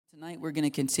Tonight we're going to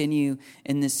continue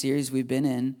in this series we've been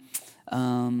in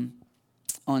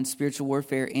on spiritual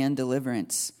warfare and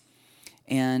deliverance.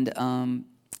 And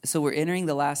so we're entering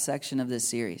the last section of this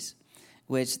series,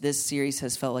 which this series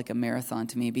has felt like a marathon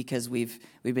to me because we've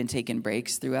been taking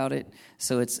breaks throughout it.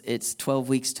 So it's 12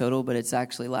 weeks total, but it's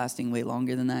actually lasting way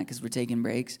longer than that because we're taking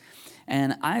breaks.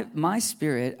 And my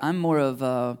spirit, I'm more of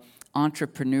a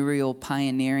entrepreneurial,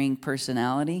 pioneering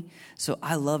personality. So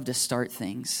I love to start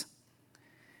things.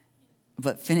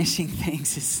 But finishing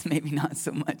things is maybe not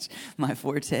so much my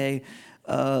forte.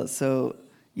 So,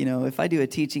 if I do a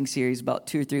teaching series about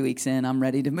 2 or 3 weeks in, I'm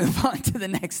ready to move on to the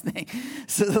next thing.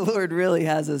 So the Lord really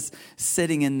has us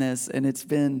sitting in this, and it's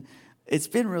been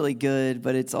really good,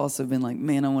 but it's also been like,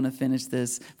 man, I want to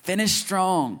finish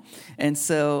strong. And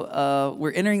so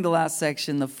we're entering the last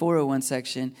section, the 401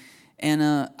 section. And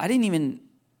I didn't even,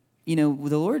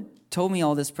 the Lord told me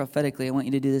all this prophetically. I want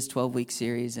you to do this 12-week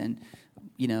series, and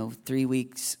 3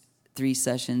 weeks, 3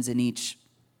 sessions in each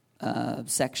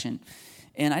section.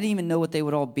 And I didn't even know what they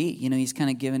would all be. He's kind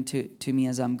of given to me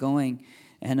as I'm going.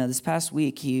 And this past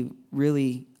week, he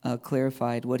really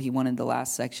clarified what he wanted the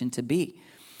last section to be.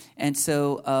 And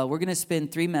so we're going to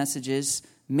spend 3 messages,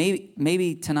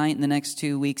 maybe tonight and the next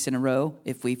 2 weeks in a row,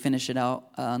 if we finish it out,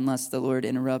 unless the Lord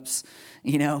interrupts,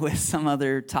 with some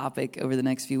other topic over the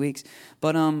next few weeks.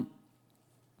 But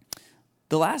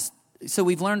so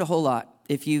we've learned a whole lot.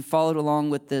 If you followed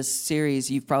along with this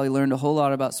series, you've probably learned a whole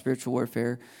lot about spiritual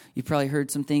warfare. You've probably heard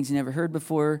some things you never heard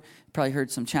before. Probably heard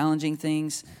some challenging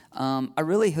things. I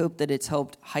really hope that it's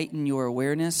helped heighten your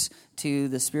awareness to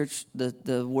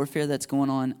the warfare that's going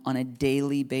on a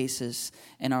daily basis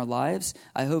in our lives.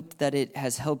 I hope that it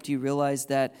has helped you realize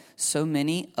that so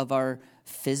many of our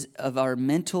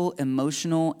mental,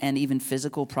 emotional, and even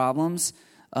physical problems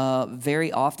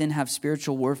very often have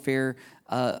spiritual warfare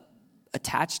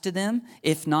attached to them,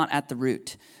 if not at the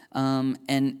root.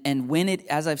 And when it,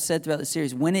 as I've said throughout the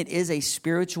series, when it is a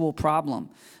spiritual problem,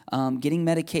 getting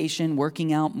medication,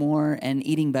 working out more, and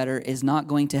eating better is not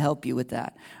going to help you with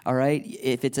that. All right?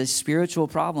 If it's a spiritual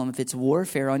problem, if it's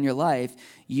warfare on your life,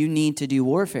 you need to do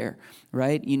warfare,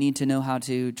 right? You need to know how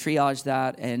to triage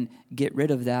that and get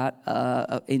rid of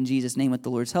that in Jesus' name with the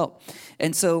Lord's help.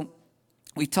 And so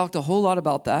we've talked a whole lot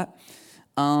about that.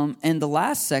 And the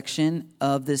last section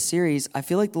of this series, I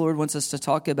feel like the Lord wants us to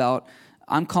talk about,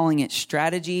 I'm calling it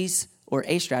strategies or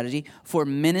a strategy for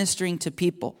ministering to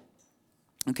people.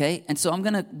 Okay? And so I'm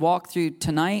going to walk through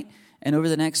tonight and over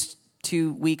the next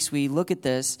 2 weeks we look at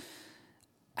this,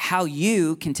 how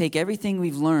you can take everything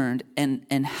we've learned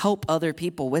and help other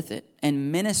people with it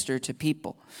and minister to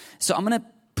people. So I'm going to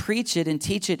preach it and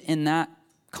teach it in that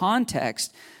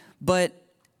context, but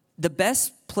the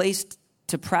best place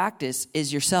to practice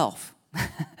is yourself.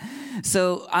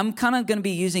 So I'm kind of going to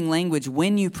be using language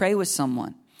when you pray with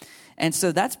someone. And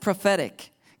so that's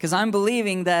prophetic because I'm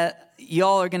believing that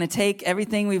y'all are going to take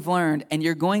everything we've learned and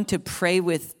you're going to pray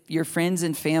with your friends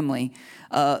and family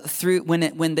through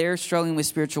when they're struggling with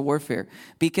spiritual warfare,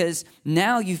 because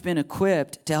now you've been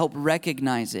equipped to help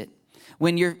recognize it.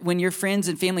 When your friends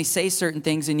and family say certain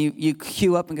things and you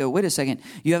queue up and go, wait a second,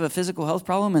 you have a physical health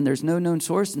problem and there's no known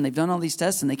source and they've done all these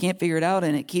tests and they can't figure it out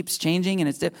and it keeps changing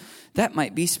and that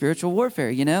might be spiritual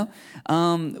warfare,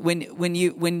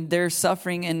 When they're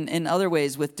suffering in other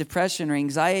ways with depression or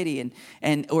anxiety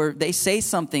and or they say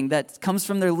something that comes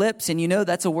from their lips and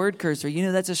that's a word curse or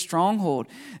that's a stronghold.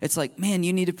 It's like, man,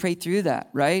 you need to pray through that,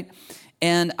 right?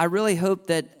 And I really hope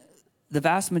that the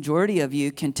vast majority of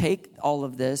you can take all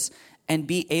of this and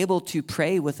be able to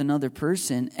pray with another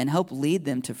person and help lead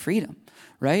them to freedom,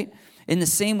 right? In the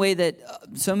same way that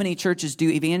so many churches do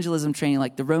evangelism training,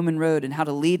 like the Roman Road, and how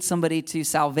to lead somebody to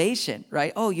salvation,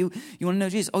 right? Oh, you want to know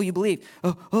Jesus? Oh, you believe?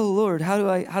 Oh, Lord, how do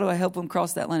I help them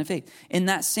cross that line of faith? In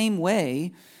that same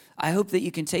way, I hope that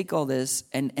you can take all this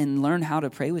and learn how to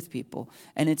pray with people.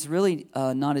 And it's really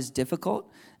not as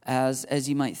difficult as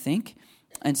you might think.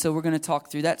 And so we're going to talk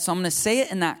through that. So I'm going to say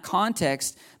it in that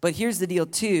context, but here's the deal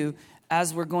too.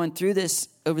 As we're going through this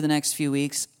over the next few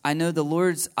weeks, I know the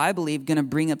Lord's, I believe, going to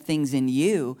bring up things in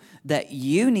you that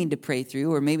you need to pray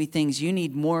through, or maybe things you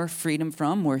need more freedom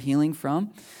from, more healing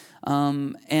from.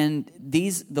 And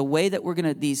the way that we're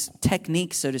going to, these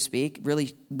techniques, so to speak,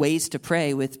 really ways to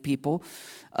pray with people,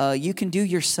 you can do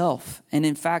yourself. And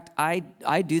in fact,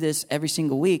 I do this every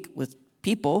single week with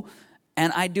people,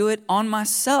 and I do it on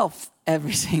myself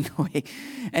every single week.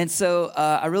 And so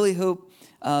I really hope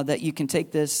that you can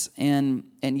take this and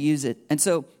use it. And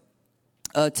so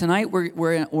tonight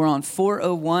we're on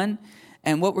 401,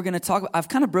 and what we're going to talk about, I've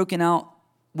kind of broken out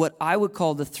what I would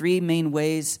call the three main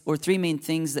ways or three main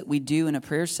things that we do in a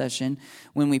prayer session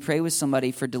when we pray with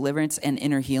somebody for deliverance and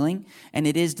inner healing. And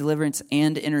it is deliverance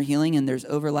and inner healing, and there's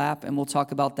overlap, and we'll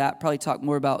talk about that. Probably talk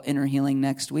more about inner healing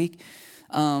next week.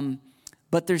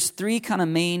 But there's three kind of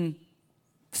main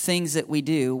things that we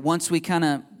do. Once we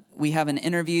have an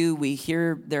interview, we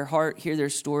hear their heart, hear their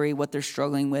story, what they're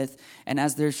struggling with. And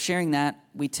as they're sharing that,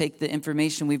 we take the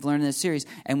information we've learned in this series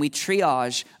and we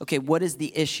triage, okay, what is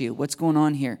the issue? What's going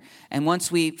on here? And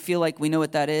once we feel like we know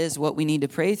what that is, what we need to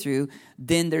pray through,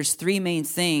 then there's three main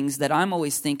things that I'm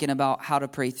always thinking about how to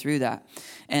pray through that.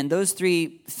 And those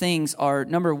three things are,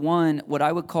 number one, what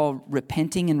I would call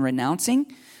repenting and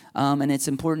renouncing. And it's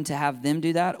important to have them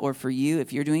do that, or for you,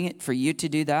 if you're doing it, for you to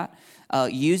do that.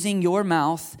 Using your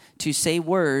mouth to say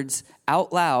words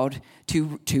out loud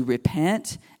to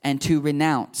repent and to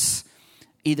renounce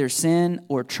either sin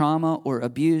or trauma or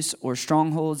abuse or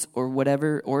strongholds or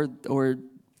whatever, or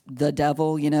the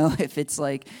devil, if it's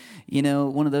like,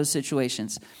 one of those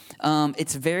situations.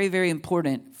 It's very, very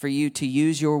important for you to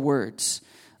use your words.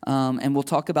 And we'll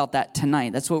talk about that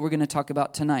tonight. That's what we're going to talk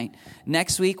about tonight.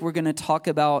 Next week, we're going to talk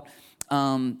about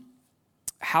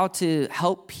how to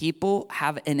help people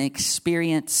have an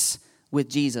experience with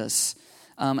Jesus.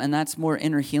 And that's more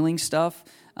inner healing stuff.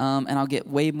 And I'll get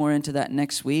way more into that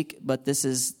next week. But this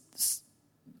is,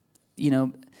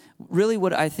 really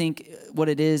what I think what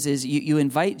it is you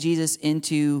invite Jesus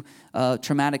into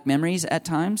traumatic memories at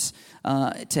times,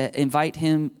 to invite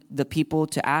the people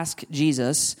to ask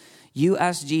Jesus. You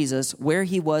ask Jesus where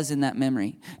he was in that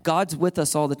memory. God's with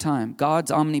us all the time.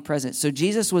 God's omnipresent. So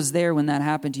Jesus was there when that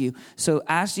happened to you. So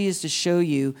ask Jesus to show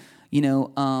you,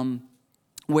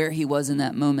 where he was in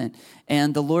that moment.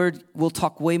 And the Lord will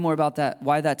talk way more about that,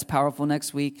 why that's powerful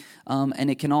next week. And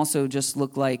it can also just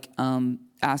look like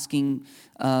asking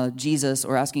Jesus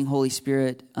or asking Holy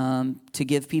Spirit to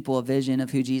give people a vision of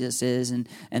who Jesus is and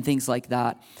things like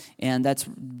that. And that's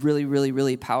really, really,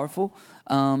 really powerful.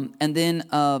 And then...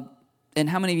 And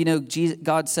how many of you know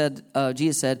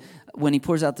Jesus said, when he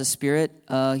pours out the Spirit,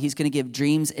 he's going to give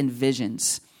dreams and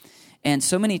visions. And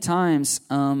so many times,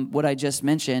 what I just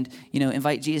mentioned,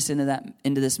 invite Jesus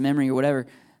into this memory or whatever,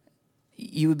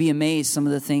 you would be amazed some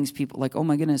of the things people like, oh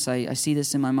my goodness, I see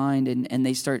this in my mind, and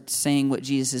they start saying what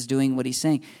Jesus is doing, what he's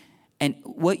saying. And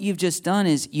what you've just done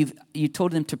is you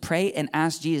told them to pray and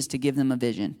ask Jesus to give them a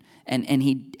vision, and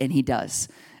he does,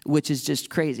 which is just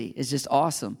crazy. It's just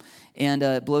awesome. And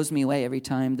it blows me away every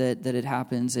time that it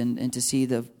happens, and to see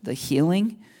the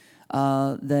healing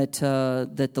that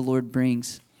the Lord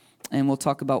brings. And we'll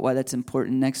talk about why that's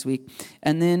important next week.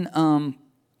 And then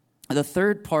the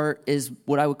third part is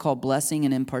what I would call blessing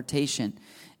and impartation.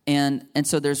 And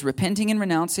so there's repenting and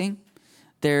renouncing.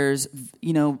 There's,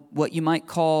 what you might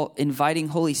call inviting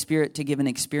Holy Spirit to give an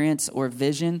experience or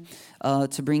vision,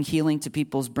 to bring healing to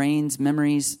people's brains,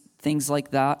 memories, things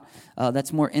like that.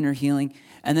 That's more inner healing.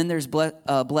 And then there's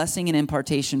blessing and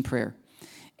impartation prayer.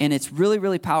 And it's really,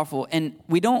 really powerful. And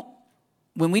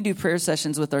when we do prayer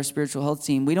sessions with our spiritual health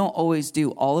team, we don't always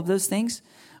do all of those things.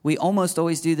 We almost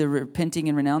always do the repenting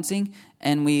and renouncing,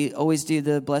 and we always do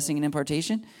the blessing and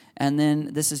impartation. And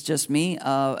then this is just me.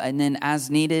 And then as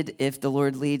needed, if the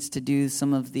Lord leads to do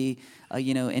some of the,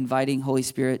 inviting Holy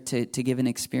Spirit to give an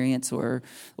experience or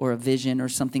a vision or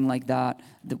something like that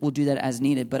we'll do that as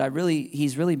needed. But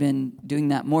he's really been doing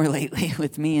that more lately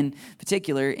with me in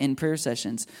particular in prayer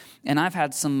sessions. And I've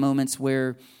had some moments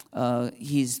where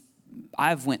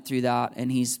I've went through that,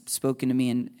 and he's spoken to me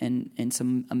in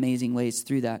some amazing ways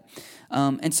through that.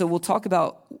 And so we'll talk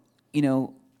about,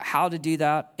 how to do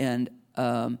that and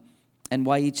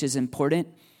why each is important.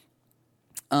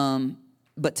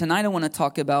 But tonight I want to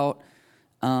talk about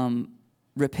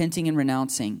repenting and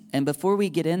renouncing. And before we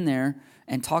get in there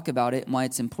and talk about it and why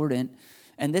it's important,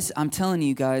 and this, I'm telling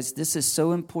you guys, this is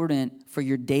so important for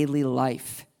your daily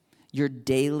life. Your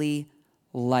daily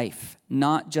life.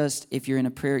 Not just if you're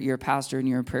a pastor and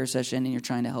you're in a prayer session and you're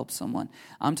trying to help someone.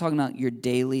 I'm talking about your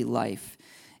daily life.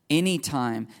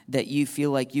 Anytime that you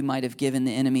feel like you might have given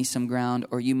the enemy some ground,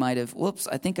 or you might have,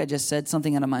 I think I just said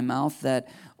something out of my mouth that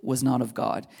was not of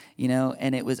God,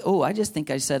 and it was, I just think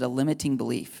I said a limiting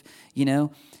belief,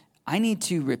 I need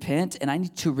to repent and I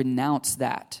need to renounce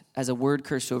that as a word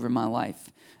curse over my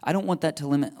life. I don't want that to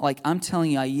limit, I'm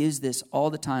telling you, I use this all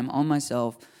the time on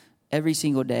myself every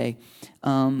single day.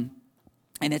 And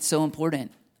it's so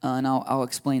important. And I'll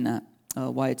explain that,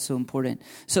 why it's so important.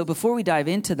 So before we dive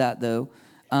into that though,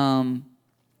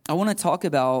 I want to talk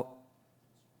about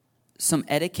some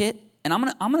etiquette And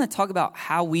I'm gonna talk about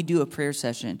how we do a prayer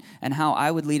session and how I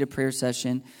would lead a prayer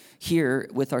session here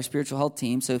with our spiritual health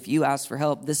team. So if you ask for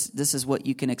help, this is what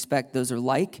you can expect those are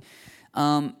like.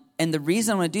 And the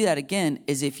reason I want to do that, again,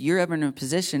 is if you're ever in a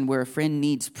position where a friend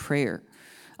needs prayer,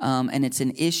 and it's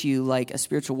an issue like a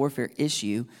spiritual warfare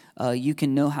issue, you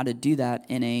can know how to do that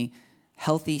in a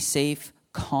healthy, safe,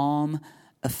 calm,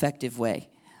 effective way.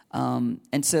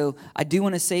 And so I do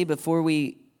want to say before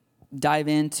we dive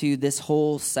into this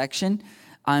whole section,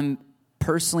 I'm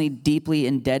personally deeply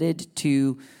indebted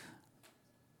to,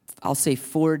 I'll say,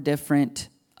 4 different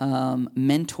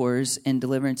mentors in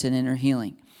deliverance and inner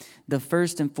healing. The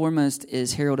first and foremost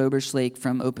is Harold Oberschlake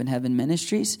from Open Heaven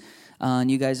Ministries.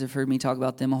 And you guys have heard me talk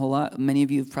about them a whole lot. Many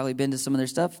of you have probably been to some of their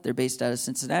stuff. They're based out of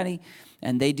Cincinnati,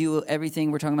 and they do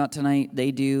everything we're talking about tonight.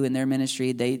 They do in their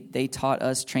ministry. They taught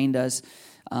us, trained us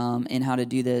in how to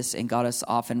do this, and got us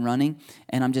off and running.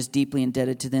 And I'm just deeply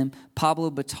indebted to them. Pablo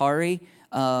Batari,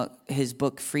 his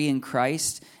book Free in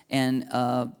Christ, and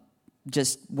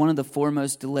just one of the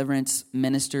foremost deliverance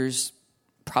ministers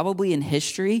probably in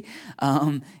history.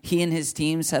 He and his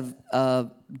teams have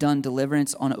done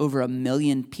deliverance on over 1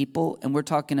 million people, and we're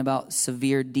talking about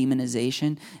severe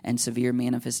demonization and severe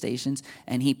manifestations,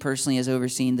 and he personally has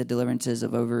overseen the deliverances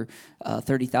of over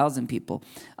 30,000 people.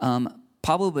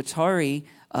 Pablo Batari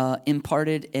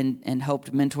imparted and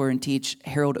helped mentor and teach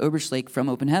Harold Oberschlake from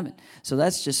Open Heaven. So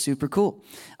that's just super cool.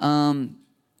 And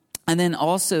then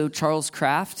also Charles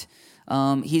Kraft.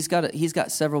 He's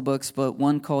got several books, but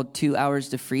one called 2 Hours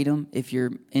to Freedom, if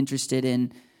you're interested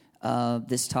in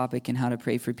this topic and how to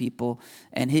pray for people.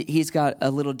 And he's got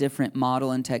a little different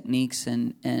model and techniques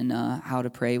and how to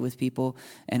pray with people.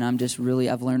 And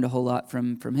I've learned a whole lot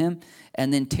from him.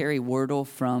 And then Terry Wardle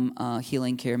from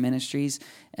Healing Care Ministries.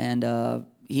 And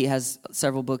he has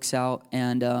several books out.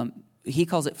 And he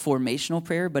calls it formational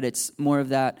prayer, but it's more of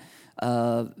that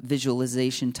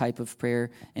visualization type of prayer,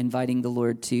 inviting the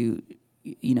Lord to,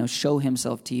 show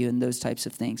himself to you and those types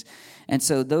of things. And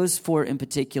so those 4 in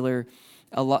particular,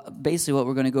 basically what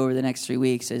we're going to go over the next 3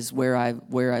 weeks is where I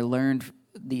learned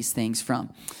these things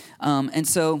from. And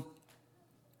so,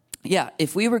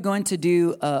 if we were going to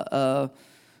do a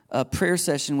prayer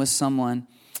session with someone,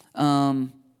 I'll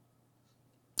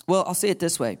say it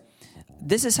this way.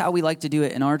 This is how we like to do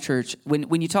it in our church.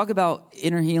 When you talk about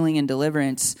inner healing and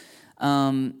deliverance,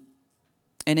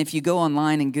 and if you go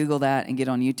online and Google that and get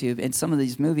on YouTube and some of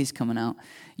these movies coming out,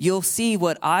 you'll see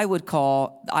what I would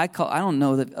call, I don't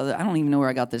even know where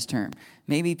I got this term.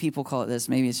 Maybe people call it this,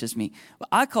 maybe it's just me. But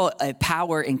I call it a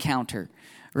power encounter,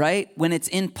 right? When it's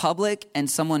in public and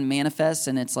someone manifests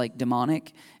and it's like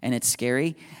demonic and it's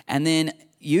scary. And then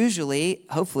usually,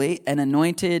 hopefully, an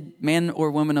anointed man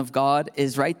or woman of God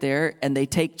is right there and they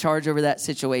take charge over that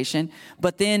situation.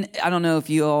 But then, I don't know if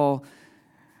you all...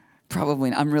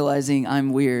 Probably, I'm realizing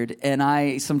I'm weird, and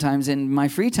I sometimes in my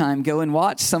free time go and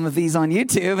watch some of these on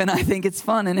YouTube, and I think it's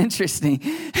fun and interesting.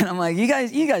 And I'm like, you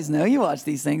guys know, you watch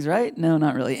these things, right? No,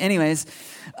 not really. Anyways,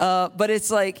 but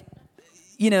it's like,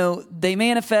 they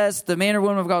manifest, the man or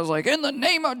woman of God is like, in the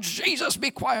name of Jesus, be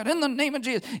quiet, in the name of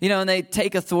Jesus. And they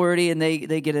take authority, and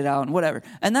they get it out, and whatever.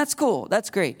 And that's cool. That's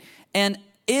great. And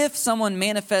if someone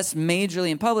manifests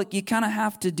majorly in public, you kind of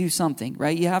have to do something,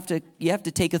 right? You have to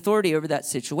take authority over that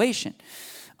situation.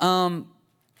 However,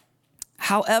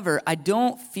 I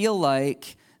don't feel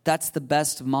like that's the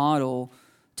best model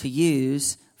to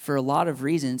use for a lot of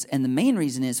reasons, and the main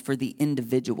reason is for the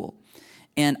individual.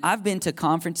 And I've been to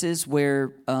conferences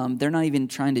where they're not even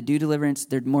trying to do deliverance.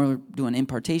 They're more doing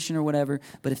impartation or whatever.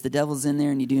 But if the devil's in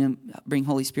there and you bring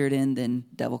Holy Spirit in, then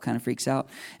devil kind of freaks out.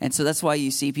 And so that's why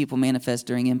you see people manifest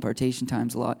during impartation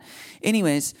times a lot.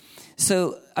 Anyways,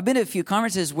 so I've been to a few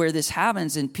conferences where this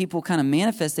happens and people kind of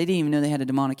manifest. They didn't even know they had a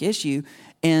demonic issue.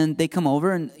 And they come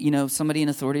over and, somebody in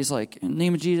authority is like, in the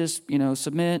name of Jesus,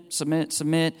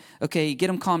 submit. Okay, get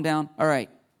them calmed down. All right,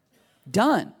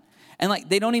 done. And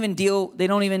they don't even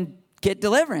get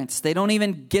deliverance. They don't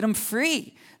even get them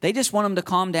free. They just want them to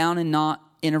calm down and not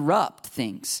interrupt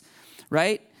things,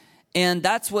 right? And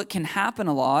that's what can happen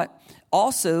a lot.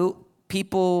 Also,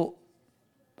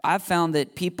 I've found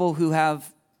that people who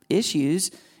have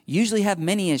issues usually have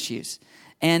many issues.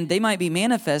 And they might be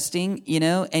manifesting,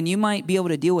 and you might be able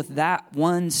to deal with that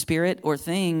one spirit or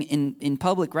thing in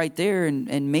public right there.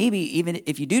 And maybe even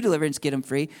if you do deliverance, get them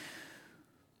free.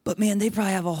 But man, they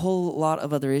probably have a whole lot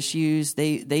of other issues.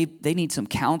 They need some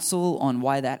counsel on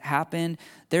why that happened.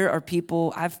 There are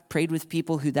people, I've prayed with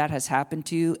people who that has happened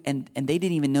to, and they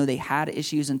didn't even know they had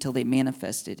issues until they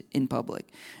manifested in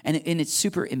public. And it's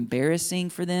super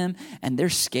embarrassing for them, and they're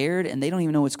scared, and they don't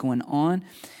even know what's going on.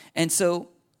 And so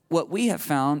what we have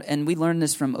found, and we learned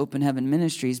this from Open Heaven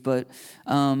Ministries, but,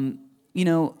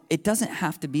 it doesn't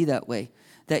have to be that way.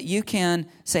 That you can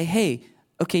say, hey,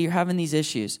 okay, you're having these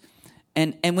issues.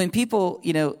 And when people,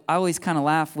 I always kind of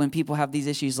laugh when people have these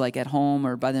issues like at home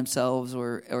or by themselves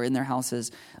or in their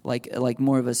houses, like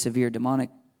more of a severe demonic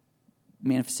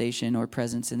manifestation or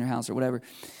presence in their house or whatever.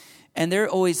 And they're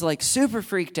always like super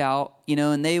freaked out,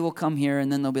 and they will come here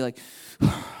and then they'll be like,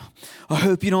 I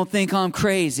hope you don't think I'm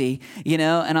crazy,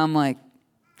 and I'm like,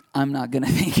 I'm not going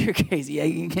to think you're crazy.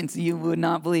 You would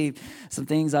not believe some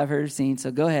things I've heard or seen, so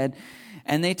go ahead.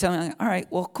 And they tell me, all right,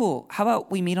 well, cool. How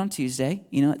about we meet on Tuesday,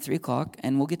 at 3:00,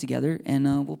 and we'll get together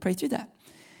and we'll pray through that.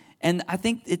 And I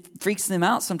think it freaks them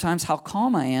out sometimes how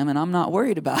calm I am, and I'm not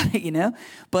worried about it,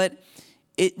 But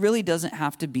it really doesn't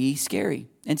have to be scary.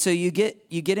 And so you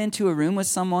get into a room with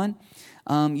someone,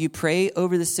 you pray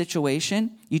over the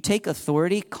situation, you take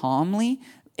authority calmly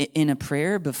in a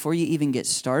prayer before you even get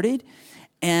started.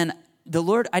 And the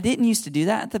Lord, I didn't used to do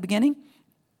that at the beginning.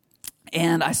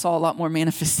 And I saw a lot more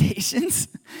manifestations.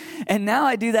 And now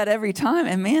I do that every time.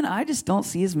 And man, I just don't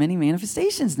see as many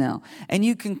manifestations now. And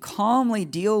you can calmly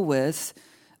deal with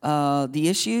the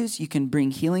issues. You can bring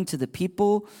healing to the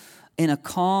people in a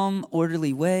calm,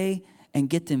 orderly way and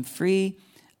get them free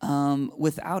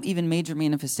without even major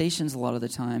manifestations a lot of the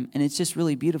time. And it's just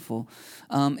really beautiful.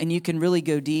 And you can really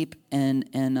go deep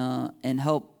and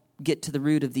help get to the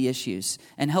root of the issues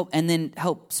and then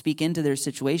help speak into their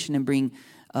situation and bring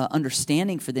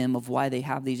understanding for them of why they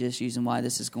have these issues and why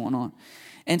this is going on.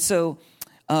 And so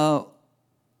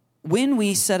when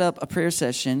we set up a prayer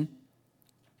session,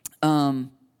 I've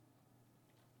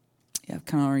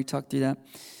kind of already talked through that.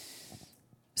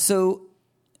 So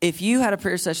if you had a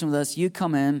prayer session with us, you'd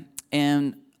come in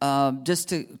and just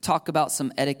to talk about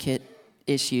some etiquette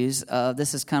issues.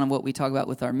 This is kind of what we talk about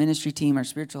with our ministry team, our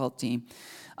spiritual health team.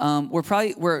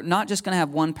 We're not just going to have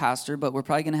one pastor, but we're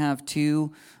probably going to have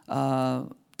two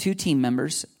team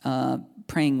members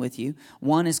praying with you.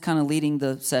 One is kind of leading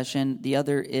the session. The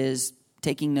other is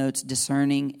taking notes,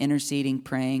 discerning, interceding,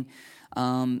 praying.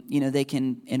 They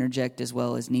can interject as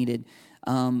well as needed.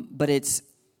 But it's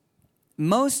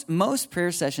most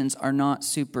prayer sessions are not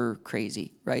super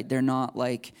crazy, right? They're not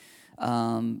like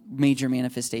major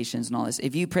manifestations and all this.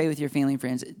 If you pray with your family and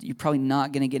friends, you're probably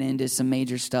not going to get into some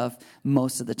major stuff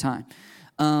most of the time.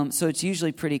 So it's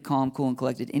usually pretty calm, cool, and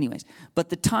collected anyways. But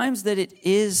the times that it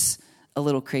is a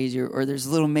little crazier or there's a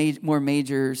little more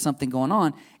major something going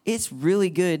on, it's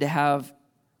really good to have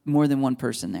more than one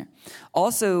person there.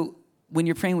 Also, when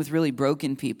you're praying with really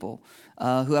broken people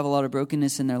who have a lot of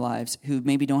brokenness in their lives, who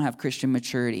maybe don't have Christian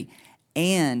maturity,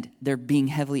 and they're being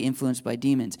heavily influenced by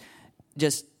demons,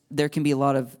 there can be a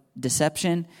lot of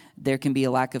deception. There can be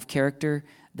a lack of character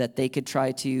that they could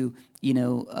try to,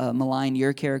 malign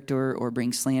your character or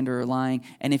bring slander or lying.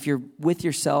 And if you're with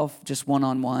yourself, just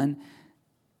one-on-one,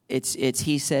 it's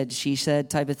he said, she said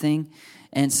type of thing.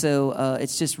 And so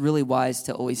it's just really wise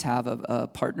to always have a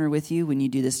partner with you when you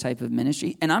do this type of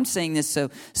ministry. And I'm saying this so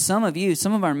some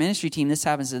of our ministry team, this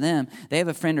happens to them. They have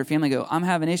a friend or family go, I'm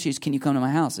having issues. Can you come to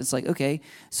my house? It's like, okay.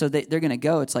 So they're going to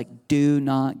go. It's like, do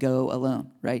not go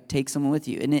alone, right? Take someone with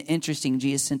you. And interesting,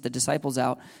 Jesus sent the disciples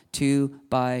out 2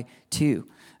 by 2.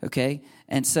 Okay,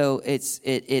 and so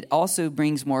it also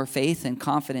brings more faith and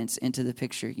confidence into the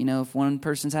picture. If one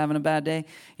person's having a bad day,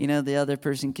 the other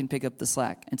person can pick up the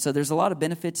slack. And so there's a lot of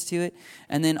benefits to it.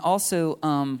 And then also,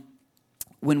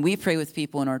 when we pray with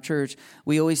people in our church,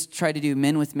 we always try to do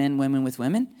men with men, women with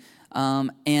women.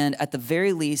 And at the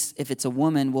very least, if it's a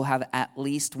woman, we'll have at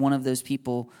least one of those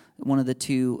people, one of the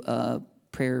two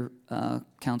prayer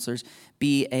counselors,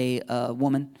 be a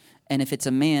woman. And if it's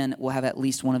a man, we'll have at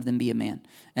least one of them be a man.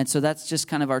 And so that's just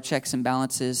kind of our checks and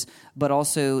balances, but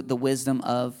also the wisdom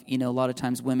of, a lot of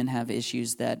times women have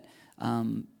issues that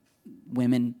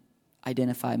women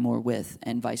identify more with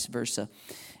and vice versa.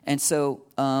 And so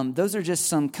those are just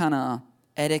some kind of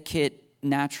etiquette,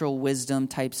 natural wisdom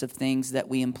types of things that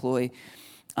we employ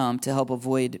to help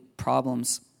avoid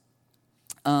problems.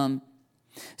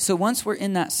 So once we're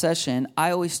in that session,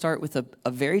 I always start with a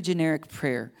very generic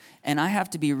prayer. And I have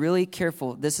to be really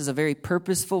careful. This is a very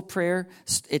purposeful prayer.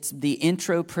 It's the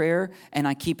intro prayer, and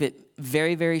I keep it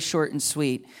very, very short and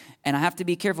sweet. And I have to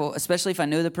be careful, especially if I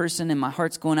know the person and my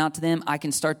heart's going out to them. I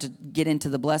can start to get into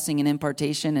the blessing and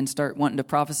impartation and start wanting to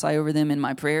prophesy over them in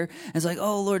my prayer. And it's like,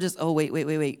 oh, Lord,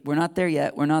 wait. We're not there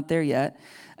yet.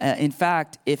 In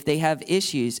fact, if they have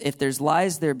issues, if there's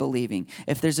lies they're believing,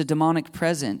 if there's a demonic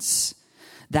presence,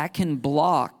 that can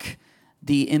block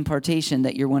the impartation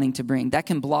that you're wanting to bring. That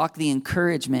can block the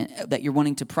encouragement that you're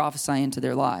wanting to prophesy into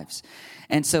their lives.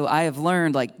 And so I have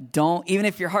learned, don't, even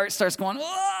if your heart starts going,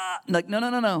 Like,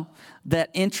 no. That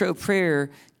intro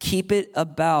prayer, keep it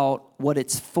about what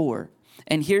it's for.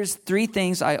 And here's 3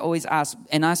 things I always ask,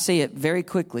 and I say it very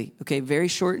quickly, okay, very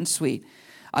short and sweet.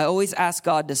 I always ask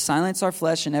God to silence our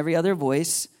flesh and every other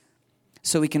voice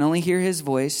so we can only hear his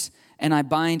voice, and I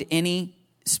bind any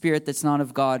spirit that's not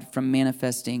of God from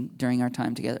manifesting during our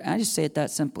time together. And I just say it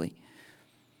that simply.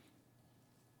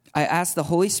 I ask the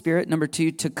Holy Spirit, number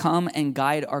 2, to come and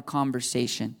guide our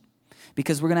conversation,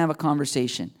 because we're going to have a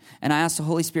conversation. And I ask the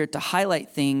Holy Spirit to highlight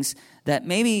things that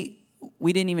maybe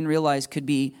we didn't even realize could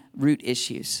be root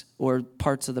issues or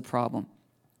parts of the problem.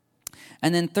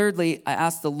 And then thirdly, I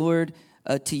ask the Lord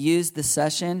to use the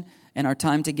session and our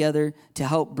time together to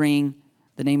help bring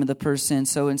the name of the person,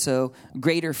 so-and-so,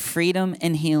 greater freedom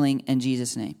and healing in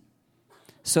Jesus' name.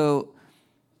 So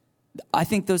I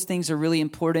think those things are really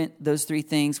important, those 3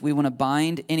 things. We want to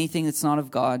bind anything that's not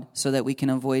of God so that we can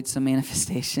avoid some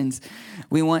manifestations.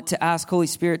 We want to ask Holy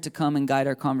Spirit to come and guide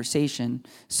our conversation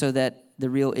so that the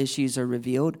real issues are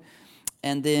revealed.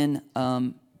 And then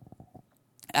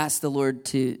ask the Lord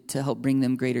to help bring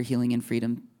them greater healing and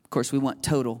freedom. Of course, we want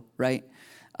total, right?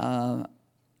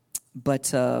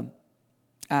 But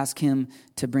ask him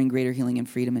to bring greater healing and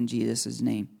freedom in Jesus'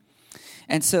 name.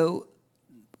 And so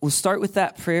we'll start with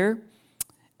that prayer,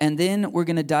 and then we're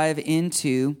going to dive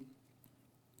into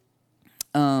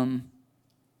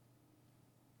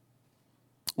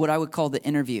what I would call the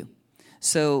interview.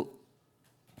 So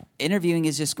interviewing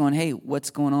is just going, hey, what's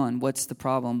going on? What's the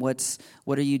problem? What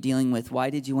are you dealing with? Why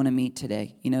did you want to meet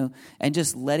today? And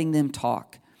just letting them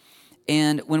talk.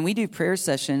 And when we do prayer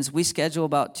sessions, we schedule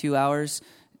about 2 hours.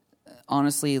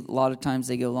 Honestly, a lot of times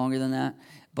they go longer than that.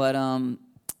 But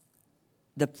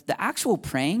the actual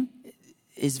praying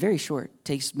is very short. It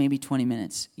takes maybe 20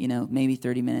 minutes, maybe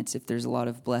 30 minutes if there's a lot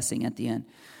of blessing at the end.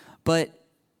 But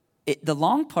the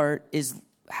long part is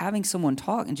having someone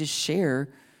talk and just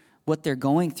share what they're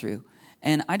going through.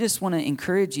 And I just want to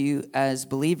encourage you as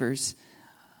believers,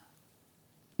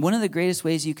 one of the greatest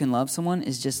ways you can love someone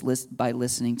is just by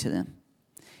listening to them.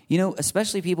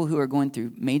 Especially people who are going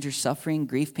through major suffering,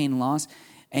 grief, pain, and loss,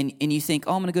 and you think,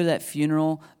 I'm going to go to that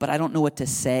funeral, but I don't know what to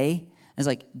say. It's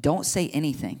like, don't say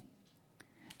anything.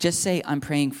 Just say, I'm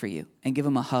praying for you, and give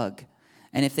them a hug.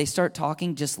 And if they start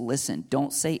talking, just listen.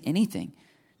 Don't say anything.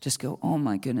 Just go, oh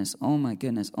my goodness,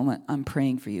 I'm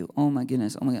praying for you. Oh my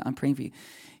goodness, I'm praying for you.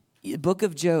 The book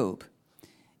of Job,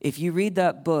 if you read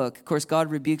that book, of course,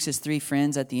 God rebukes his 3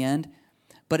 friends at the end.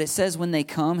 But it says when they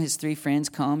come, his 3 friends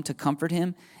come to comfort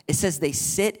him, it says they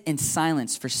sit in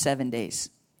silence for 7 days,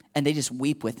 and they just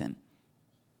weep with him.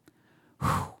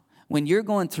 Whew. When you're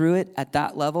going through it at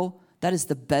that level, that is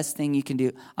the best thing you can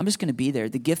do. I'm just going to be there.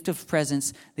 The gift of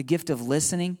presence, the gift of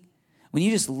listening. When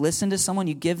you just listen to someone,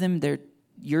 you give them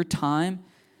your time,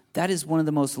 that is one of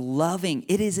the most loving.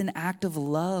 It is an act of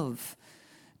love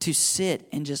to sit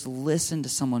and just listen to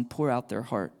someone pour out their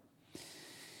heart.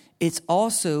 It's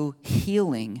also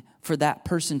healing for that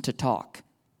person to talk.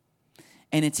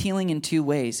 And it's healing in 2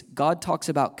 ways. God talks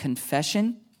about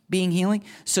confession being healing.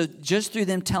 So just through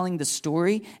them telling the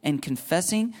story and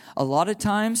confessing, a lot of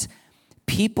times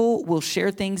people will share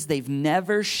things they've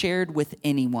never shared with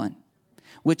anyone,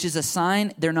 which is a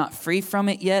sign they're not free from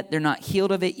it yet. They're not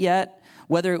healed of it yet.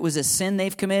 Whether it was a sin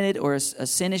they've committed or a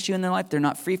sin issue in their life, they're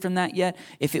not free from that yet.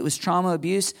 If it was trauma,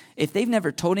 abuse, if they've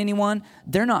never told anyone,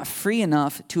 they're not free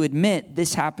enough to admit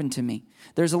this happened to me.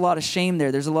 There's a lot of shame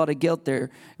there. There's a lot of guilt there,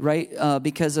 right?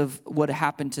 Because of what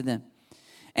happened to them.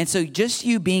 And so just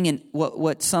you being in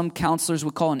what some counselors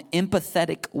would call an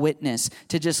empathetic witness,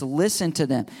 to just listen to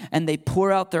them and they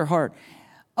pour out their heart.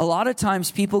 A lot of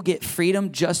times people get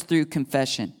freedom just through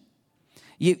confession.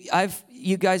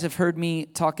 You guys have heard me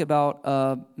talk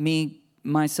about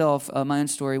myself, my own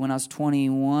story when I was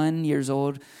 21 years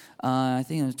old. I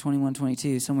think it was 21,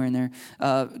 22, somewhere in there.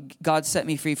 God set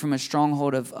me free from a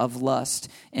stronghold of lust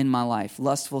in my life,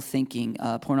 lustful thinking,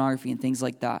 pornography, and things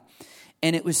like that.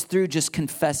 And it was through just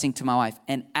confessing to my wife.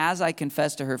 And as I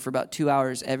confessed to her for about 2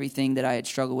 hours, everything that I had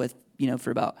struggled with, for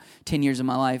about 10 years of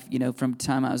my life, from the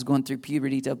time I was going through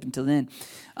puberty to up until then,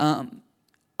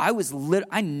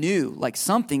 I knew like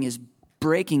something is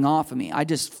breaking off of me. I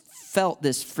just felt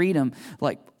this freedom,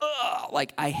 like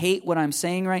I hate what I'm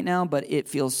saying right now, but it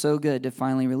feels so good to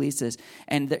finally release this.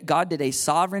 And God did a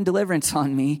sovereign deliverance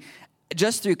on me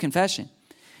just through confession.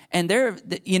 And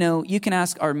you can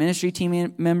ask our ministry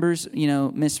team members,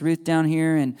 Miss Ruth down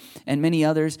here and many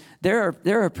others. There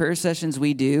are prayer sessions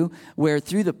we do where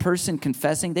through the person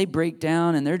confessing, they break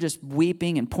down and they're just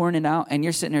weeping and pouring it out. And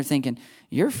you're sitting there thinking,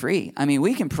 you're free. I mean,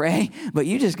 we can pray, but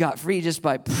you just got free just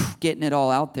by getting it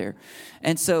all out there.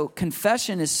 And so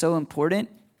confession is so important.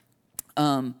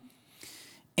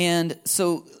 And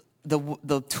so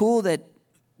the tool that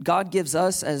God gives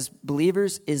us as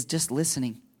believers is just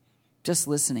listening. Just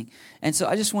listening. And so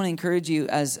I just want to encourage you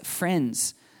as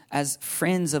friends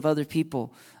of other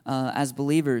people, as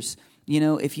believers.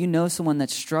 If you know someone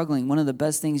that's struggling, one of the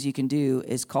best things you can do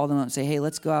is call them up and say, hey,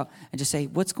 let's go out and just say,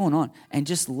 what's going on? And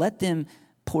just let them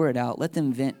pour it out. Let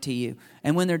them vent to you.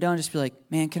 And when they're done, just be like,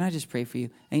 man, can I just pray for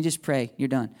you? And you just pray. You're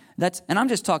done. And I'm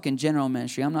just talking general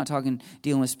ministry. I'm not talking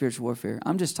dealing with spiritual warfare.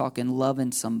 I'm just talking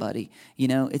loving somebody.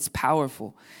 It's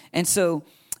powerful. And so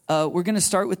we're going to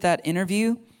start with that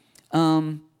interview.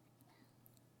 And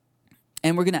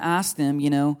we're going to ask them,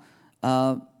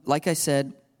 like I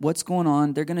said, what's going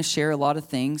on. They're going to share a lot of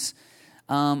things.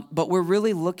 But we're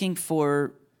really looking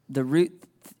for the root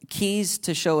keys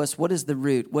to show us what is the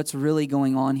root, what's really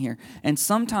going on here. And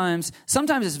sometimes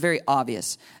it's very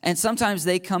obvious. And sometimes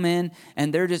they come in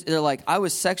and they're like, I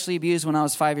was sexually abused when I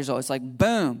was 5 years old. It's like,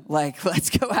 boom, like, let's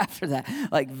go after that.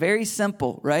 Like, very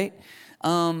simple, right?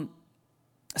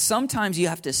 Sometimes you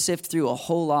have to sift through a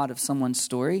whole lot of someone's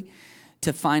story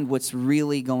to find what's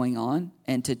really going on.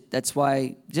 And that's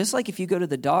why, just like if you go to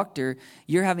the doctor,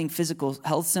 you're having physical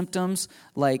health symptoms,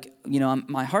 like,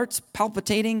 my heart's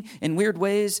palpitating in weird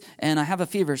ways, and I have a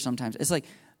fever sometimes. It's like,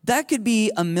 that could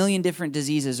be a million different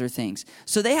diseases or things.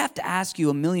 So they have to ask you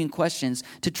a million questions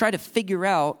to try to figure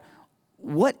out,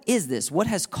 what is this? What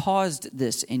has caused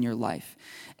this in your life?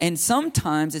 And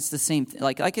sometimes it's the same thing.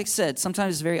 Like I said,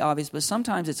 sometimes it's very obvious, but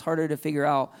sometimes it's harder to figure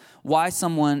out why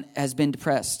someone has been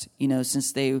depressed,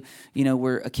 since they,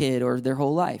 were a kid or their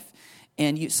whole life.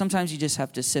 And sometimes you just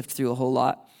have to sift through a whole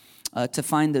lot to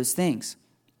find those things.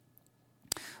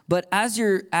 But as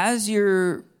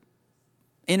you're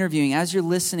interviewing, as you're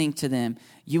listening to them,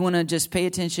 you want to just pay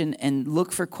attention and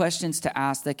look for questions to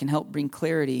ask that can help bring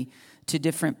clarity to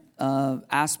different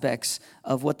aspects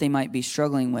of what they might be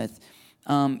struggling with.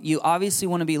 You obviously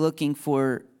want to be looking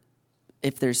for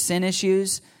if there's sin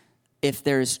issues, if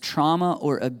there's trauma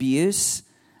or abuse,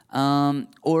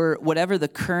 or whatever the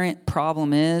current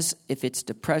problem is, if it's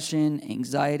depression,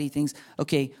 anxiety, things.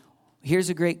 Okay, here's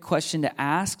a great question to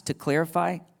ask to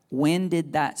clarify. When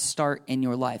did that start in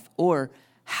your life? Or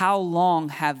how long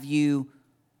have you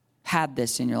had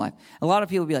this in your life? A lot of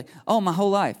people be like, oh, my whole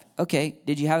life. Okay,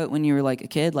 did you have it when you were like a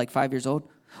kid, like 5 years old?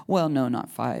 Well, no, not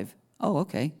 5. Oh,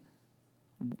 okay.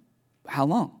 How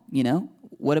long?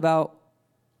 What about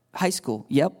high school?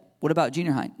 Yep. What about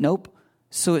junior high? Nope.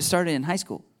 So it started in high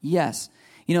school? Yes.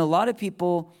 A lot of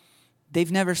people,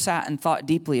 they've never sat and thought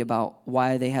deeply about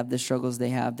why they have the struggles they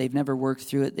have. They've never worked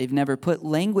through it. They've never put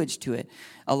language to it.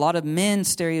 A lot of men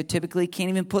stereotypically can't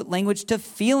even put language to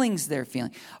feelings they're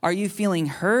feeling. Are you feeling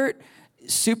hurt,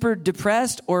 super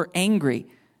depressed, or angry?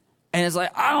 And it's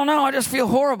like, I don't know, I just feel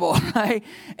horrible, right?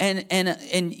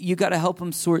 And you got to help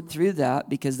them sort through that,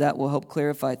 because that will help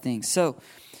clarify things. So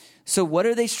what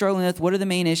are they struggling with? What are the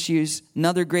main issues?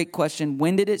 Another great question.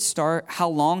 When did it start? How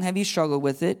long have you struggled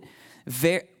with it?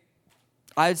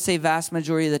 I would say vast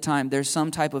majority of the time, there's some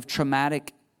type of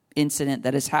traumatic incident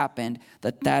that has happened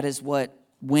that is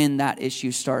when that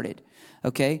issue started,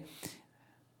 okay?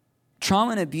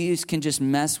 Trauma and abuse can just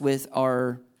mess with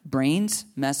our brains,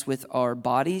 mess with our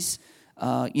bodies.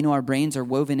 Our brains are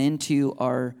woven into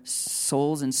our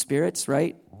souls and spirits,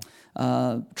 right?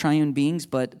 Triune beings,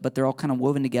 but they're all kind of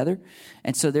woven together.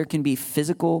 And so there can be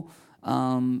physical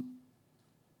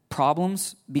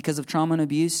problems because of trauma and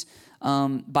abuse.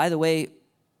 By the way,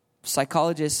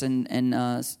 psychologists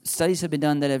and studies have been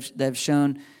done that have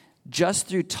shown just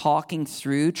through talking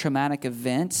through traumatic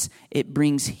events, it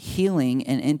brings healing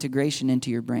and integration into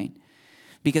your brain.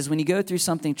 Because when you go through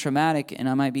something traumatic, and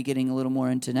I might be getting a little more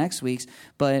into next week's,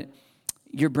 but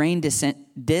your brain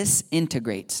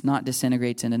disintegrates, not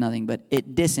disintegrates into nothing, but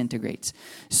it disintegrates.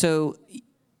 So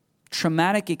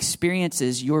traumatic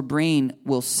experiences, your brain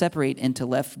will separate into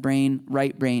left brain,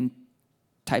 right brain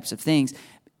types of things,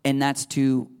 and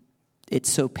it's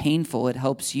so painful, it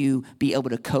helps you be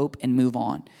able to cope and move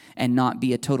on and not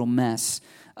be a total mess.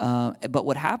 But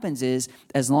what happens is,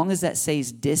 as long as that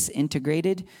stays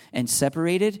disintegrated and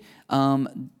separated,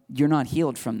 you're not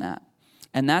healed from that.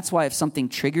 And that's why if something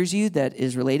triggers you that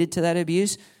is related to that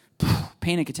abuse,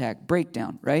 panic attack,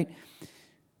 breakdown, right?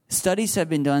 Studies have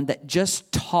been done that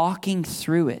just talking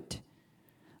through it,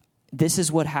 this is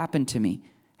what happened to me,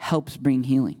 helps bring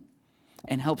healing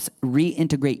and helps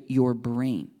reintegrate your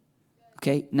brain.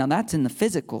 Okay, now that's in the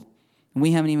physical. And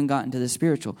we haven't even gotten to the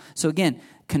spiritual. So again,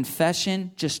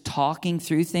 confession, just talking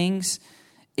through things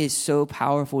is so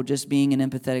powerful. Just being an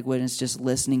empathetic witness, just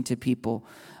listening to people.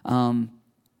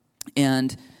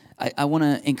 And I want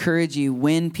to encourage you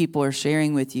when people are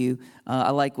sharing with you.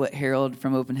 I like what Harold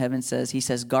from Open Heaven says. He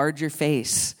says, guard your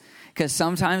face. Because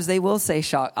sometimes they will say,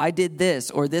 shock, I did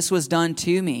this, or this was done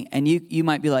to me. And you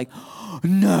might be like,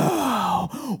 no,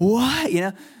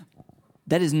 what?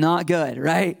 That is not good,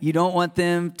 right? You don't want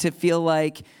them to feel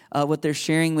like what they're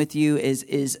sharing with you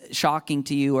is shocking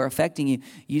to you or affecting you.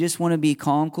 You just want to be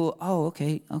calm, cool. Oh,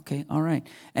 okay, all right.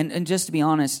 And just to be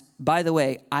honest, by the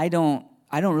way, I don't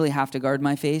really have to guard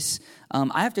my face.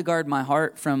 I have to guard my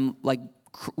heart from like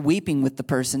weeping with the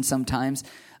person sometimes.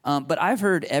 But I've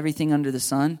heard everything under the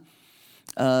sun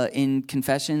in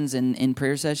confessions and in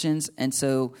prayer sessions. And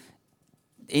so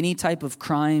any type of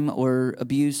crime or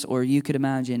abuse or you could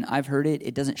imagine, I've heard it.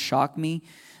 It doesn't shock me.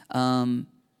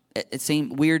 Same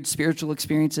weird spiritual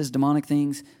experiences, demonic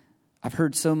things. I've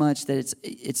heard so much that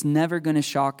it's never going to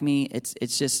shock me.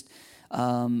 It's just,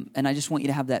 and I just want you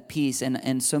to have that peace.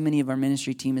 And so many of our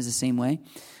ministry team is the same way.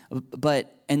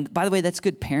 And by the way, that's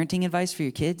good parenting advice for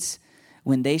your kids.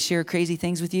 When they share crazy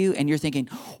things with you and you're thinking,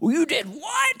 well, you did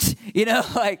what?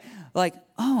 Like,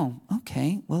 oh,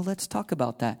 okay, well, let's talk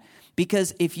about that.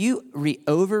 Because if you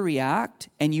overreact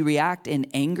and you react in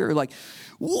anger, like,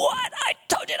 what? I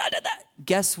told you I did that.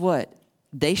 Guess what?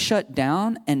 They shut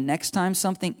down, and next time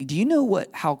do you know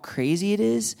how crazy it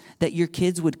is that your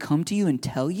kids would come to you and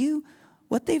tell you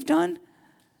what they've done?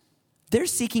 They're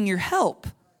seeking your help,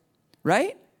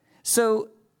 right? So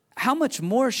how much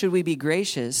more should we be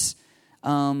gracious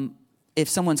if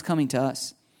someone's coming to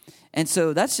us? And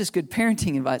so that's just good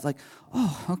parenting advice. Like,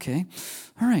 oh, okay.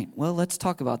 All right. Well, let's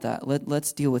talk about that.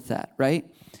 Let's deal with that, right?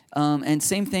 And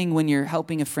same thing when you're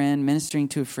helping a friend, ministering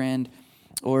to a friend,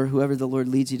 or whoever the Lord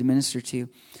leads you to minister to.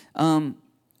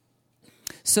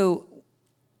 So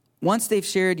once they've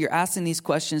shared, you're asking these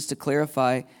questions to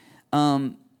clarify. I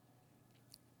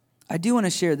do want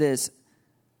to share this.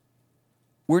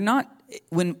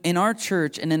 When in our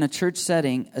church and in a church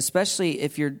setting, especially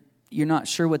if you're not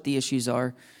sure what the issues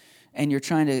are and you're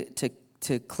trying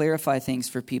to clarify things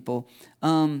for people,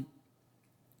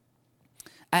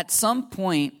 at some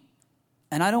point,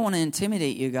 and I don't want to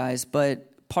intimidate you guys, but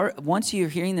once you're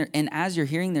hearing as you're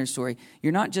hearing their story,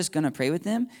 you're not just going to pray with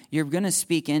them, you're going to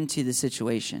speak into the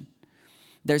situation.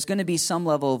 There's going to be some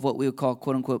level of what we would call,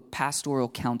 quote unquote, pastoral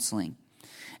counseling.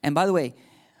 And by the way,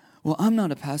 well, I'm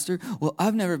not a pastor. Well,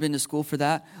 I've never been to school for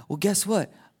that. Well, guess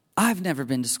what? I've never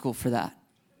been to school for that.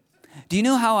 Do you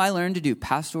know how I learned to do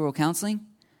pastoral counseling?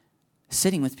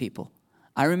 Sitting with people.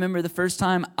 I remember the first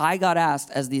time I got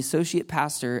asked as the associate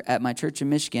pastor at my church in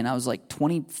Michigan. I was like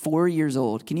 24 years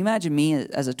old. Can you imagine me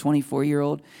as a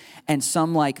 24-year-old? And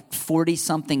some like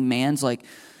 40-something man's like,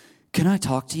 can I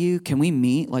talk to you? Can we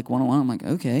meet like one-on-one? I'm like,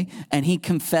 okay. And he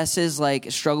confesses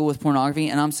like struggle with pornography.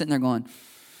 And I'm sitting there going,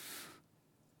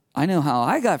 I know how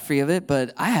I got free of it,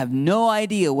 but I have no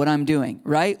idea what I'm doing,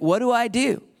 right? What do I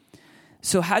do?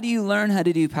 So how do you learn how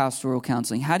to do pastoral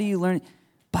counseling? How do you learn?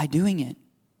 By doing it.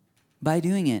 By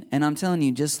doing it. And I'm telling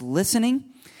you, just listening.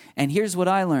 And here's what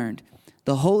I learned.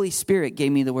 The Holy Spirit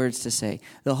gave me the words to say.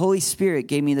 The Holy Spirit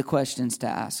gave me the questions to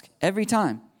ask every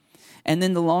time. And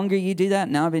then the longer you do that,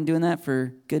 now I've been doing that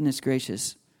for, goodness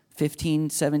gracious,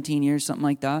 15, 17 years, something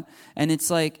like that. And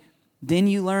it's like, then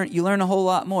you learn a whole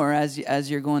lot more as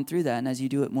you're going through that and as you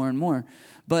do it more and more.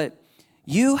 But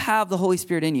you have the Holy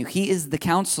Spirit in you. He is the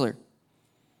counselor.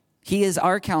 He is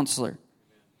our counselor.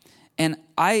 And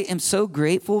I am so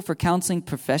grateful for counseling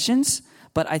professions,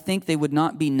 but I think they would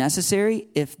not be necessary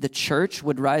if the church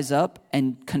would rise up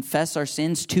and confess our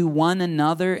sins to one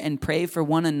another and pray for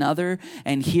one another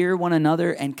and hear one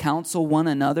another and counsel one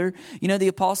another. You know, the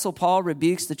Apostle Paul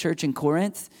rebukes the church in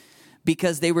Corinth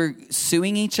because they were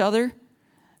suing each other.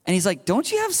 And he's like,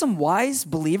 don't you have some wise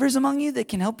believers among you that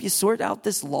can help you sort out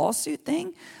this lawsuit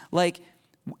thing?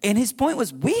 And his point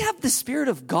was, we have the Spirit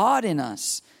of God in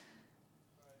us.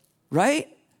 Right?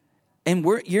 And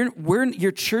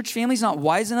your church family's not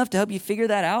wise enough to help you figure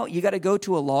that out. You got to go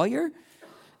to a lawyer.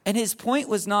 And his point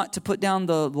was not to put down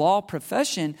the law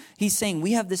profession. He's saying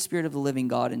we have the Spirit of the living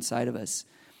God inside of us.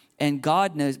 And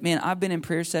God knows, man, I've been in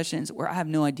prayer sessions where I have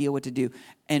no idea what to do.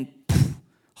 And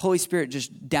Holy Spirit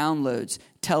just downloads,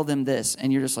 tell them this.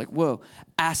 And you're just like, whoa,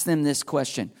 ask them this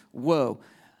question. Whoa.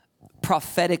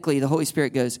 Prophetically, the Holy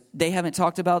Spirit goes, they haven't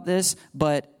talked about this,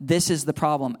 but this is the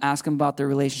problem. Ask them about their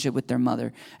relationship with their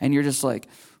mother. And you're just like,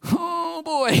 oh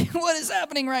boy, what is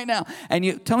happening right now? And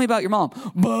you tell me about your mom.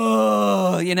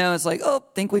 It's like, oh,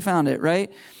 think we found it,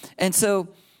 right? And so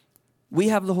we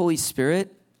have the Holy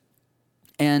Spirit.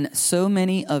 And so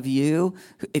many of you,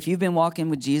 if you've been walking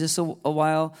with Jesus a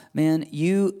while, man,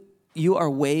 you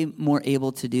are way more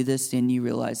able to do this than you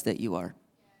realize that you are.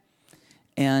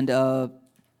 And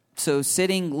So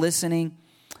sitting, listening.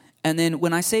 And then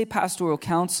when I say pastoral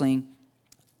counseling,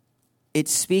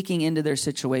 it's speaking into their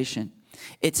situation.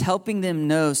 It's helping them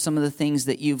know some of the things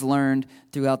that you've learned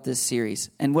throughout this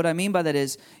series. And what I mean by that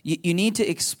is you need to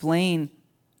explain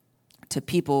to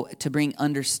people to bring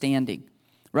understanding,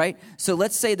 right? So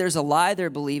let's say there's a lie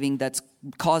they're believing that's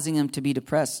causing them to be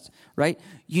depressed, right?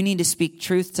 You need to speak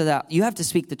truth to that. You have to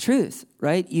speak the truth,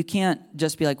 right? You can't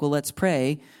just be like, well, let's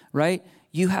pray, right?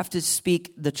 You have to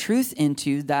speak the truth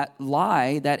into that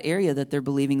lie, that area that they're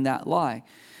believing that lie.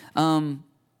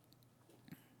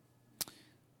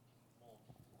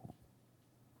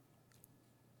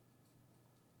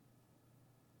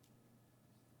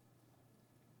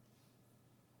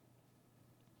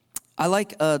 I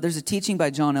like, there's a teaching by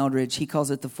John Eldridge. He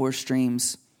calls it the 4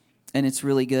 streams, and it's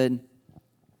really good.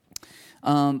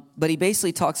 But he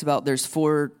basically talks about there's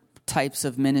 4 types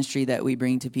of ministry that we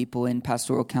bring to people in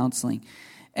pastoral counseling.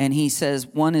 And he says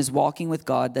one is walking with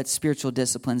God. That's spiritual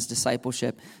disciplines,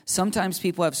 discipleship. Sometimes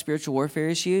people have spiritual warfare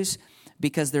issues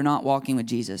because they're not walking with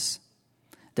Jesus.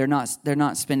 They're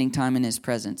not spending time in his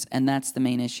presence, and that's the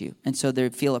main issue. And so they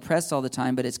feel oppressed all the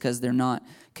time, but it's because they're not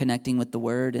connecting with the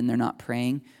word and they're not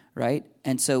praying, right?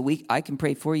 And so I can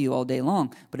pray for you all day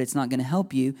long, but it's not going to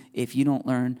help you if you don't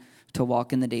learn to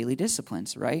walk in the daily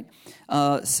disciplines, right?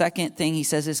 Second thing he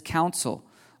says is counsel,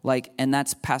 and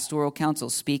that's pastoral counsel,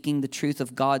 speaking the truth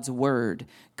of God's word,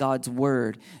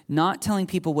 not telling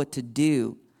people what to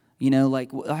do.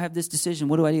 I have this decision.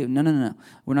 What do I do? No.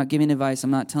 We're not giving advice.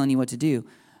 I'm not telling you what to do.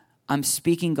 I'm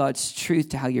speaking God's truth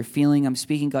to how you're feeling. I'm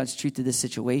speaking God's truth to this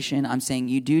situation. I'm saying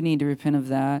you do need to repent of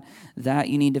that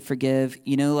you need to forgive,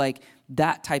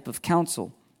 that type of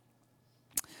counsel.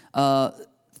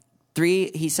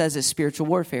 3, he says, is spiritual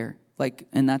warfare,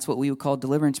 and that's what we would call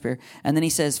deliverance prayer. And then he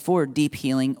says 4, deep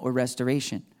healing or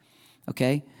restoration,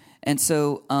 okay? And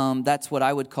so that's what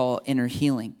I would call inner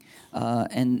healing.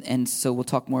 And so we'll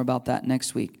talk more about that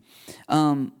next week.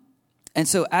 And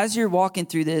so as you're walking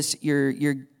through this,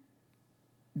 you're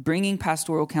bringing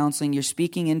pastoral counseling, you're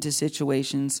speaking into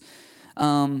situations.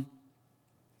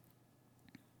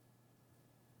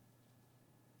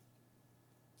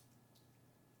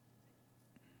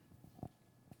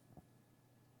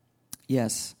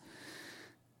 Yes.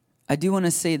 I do want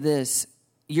to say this.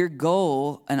 Your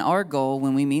goal and our goal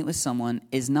when we meet with someone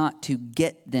is not to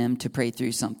get them to pray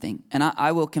through something. And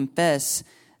I will confess,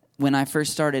 when I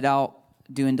first started out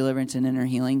doing deliverance and inner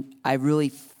healing, I really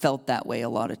felt that way a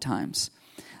lot of times.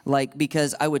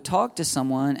 Because I would talk to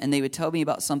someone and they would tell me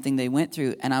about something they went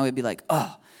through, and I would be like,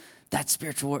 oh, that's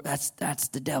spiritual warfare. That's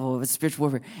the devil. It's spiritual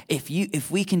warfare.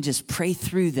 If we can just pray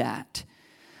through that,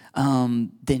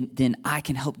 then I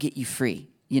can help get you free,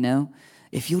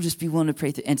 If you'll just be willing to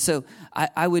pray through. And so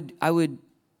I would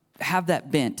have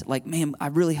that bent, man, I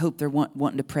really hope they're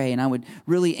wanting to pray, and I would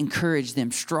really encourage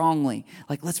them strongly,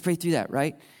 let's pray through that,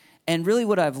 right? And really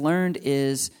what I've learned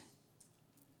is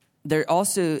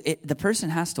the person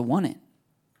has to want it.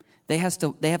 They have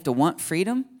to want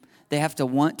freedom. They have to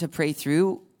want to pray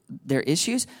through their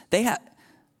issues. A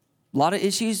lot of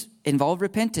issues involve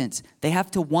repentance. They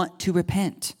have to want to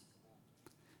repent.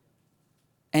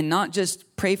 And not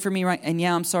just pray for me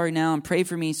I'm sorry now, and pray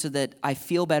for me so that I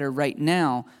feel better right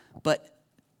now, but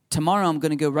tomorrow I'm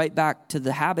going to go right back to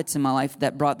the habits in my life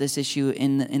that brought this issue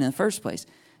in the first place.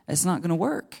 It's not going to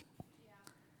work.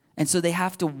 And so they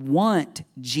have to want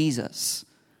Jesus.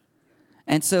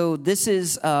 And so this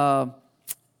is, I'll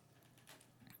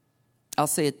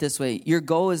say it this way. Your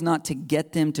goal is not to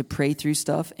get them to pray through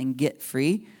stuff and get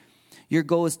free. Your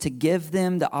goal is to give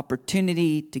them the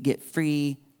opportunity to get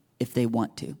free if they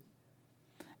want to.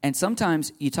 And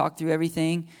sometimes you talk through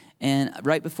everything, and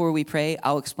right before we pray,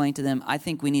 I'll explain to them, I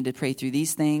think we need to pray through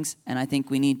these things, and I think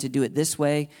we need to do it this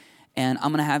way. And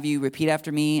I'm going to have you repeat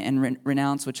after me and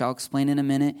renounce, which I'll explain in a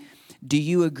minute. Do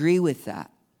you agree with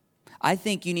that? I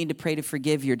think you need to pray to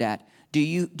forgive your dad. Do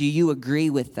you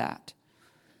agree with that?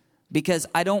 Because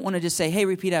I don't want to just say, hey,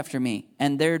 repeat after me.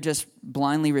 And they're just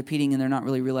blindly repeating and they're not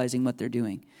really realizing what they're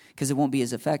doing, because it won't be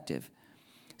as effective.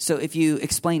 So if you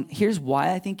explain, here's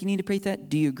why I think you need to pray that.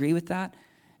 Do you agree with that?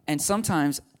 And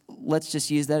sometimes, let's just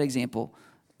use that example.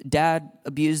 Dad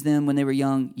abused them when they were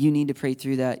young. You need to pray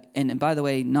through that. And by the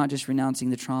way, not just renouncing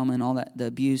the trauma and all that, the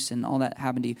abuse and all that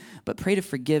happened to you, but pray to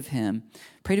forgive him.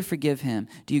 Pray to forgive him.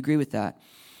 Do you agree with that?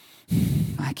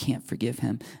 I can't forgive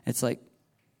him. It's like,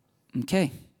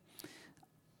 okay.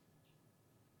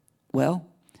 Well,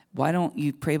 why don't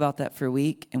you pray about that for a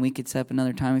week, and we could set up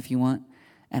another time if you want,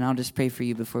 and I'll just pray for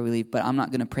you before we leave. But I'm not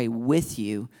going to pray with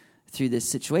you through this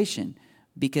situation,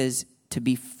 because to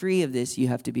be free of this, you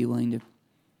have to be willing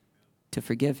to to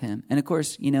forgive him. And of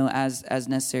course, as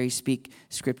necessary, speak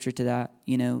scripture to that.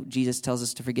 Jesus tells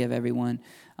us to forgive everyone.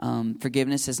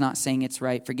 Forgiveness is not saying it's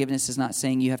right. Forgiveness is not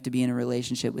saying you have to be in a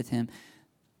relationship with him.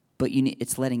 But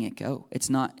it's letting it go. It's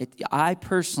not. I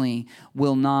personally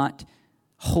will not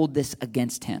hold this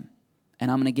against him, and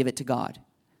I'm going to give it to God.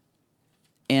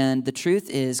 And the truth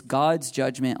is, God's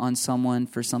judgment on someone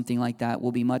for something like that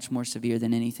will be much more severe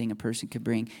than anything a person could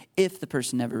bring if the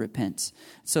person never repents.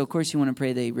 So, of course, you want to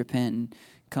pray they repent and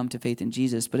come to faith in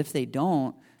Jesus. But if they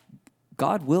don't,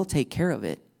 God will take care of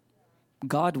it.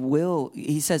 God will.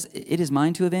 He says, it is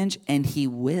mine to avenge, and he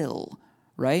will,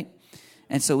 right?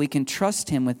 And so we can trust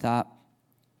him with that.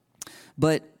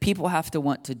 But people have to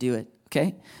want to do it,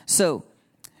 okay? So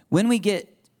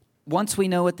once we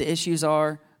know what the issues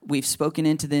are, we've spoken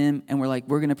into them, and we're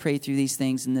going to pray through these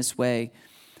things in this way.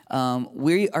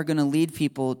 We are going to lead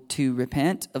people to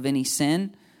repent of any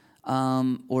sin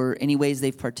or any ways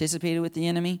they've participated with the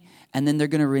enemy, and then they're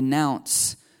going to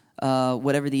renounce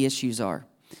whatever the issues are.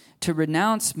 To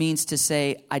renounce means to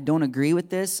say, I don't agree with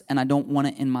this, and I don't want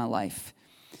it in my life.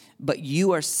 But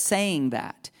you are saying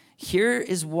that. Here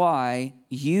is why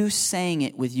you saying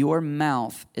it with your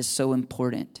mouth is so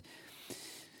important.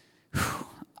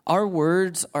 Our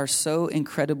words are so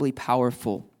incredibly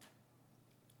powerful.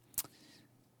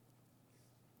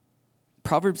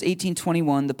 Proverbs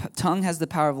 18:21, the tongue has the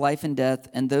power of life and death,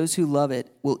 and those who love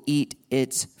it will eat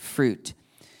its fruit.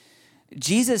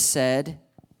 Jesus said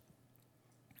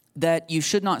that you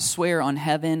should not swear on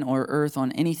heaven or earth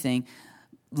on anything.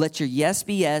 Let your yes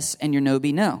be yes and your no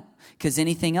be no, because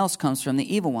anything else comes from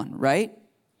the evil one, right?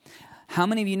 How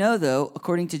many of you know, though,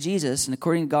 according to Jesus and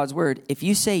according to God's word, if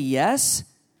you say yes,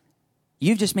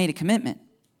 you've just made a commitment.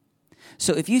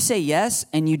 So if you say yes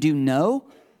and you do no,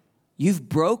 you've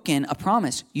broken a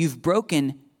promise. You've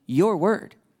broken your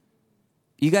word.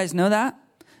 You guys know that?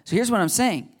 So here's what I'm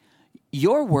saying.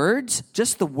 Your words,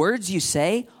 just the words you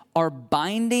say, are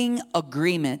binding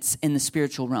agreements in the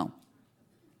spiritual realm.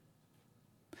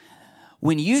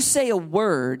 When you say a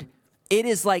word, it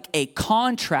is like a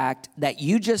contract that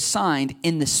you just signed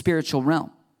in the spiritual realm.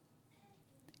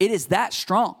 It is that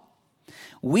strong.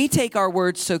 We take our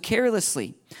words so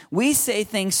carelessly. We say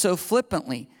things so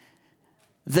flippantly.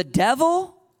 The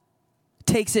devil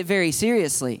takes it very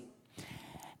seriously.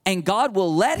 And God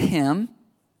will let him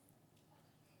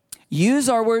use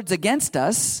our words against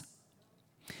us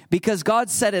because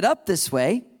God set it up this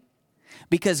way.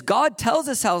 Because God tells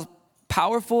us how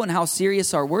powerful and how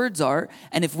serious our words are.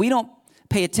 And if we don't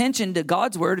pay attention to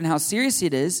God's word and how serious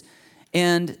it is,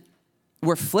 and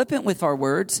we're flippant with our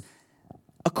words,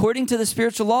 according to the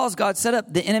spiritual laws God set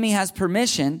up, the enemy has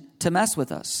permission to mess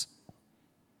with us.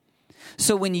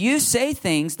 So when you say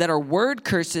things that are word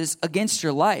curses against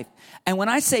your life, and when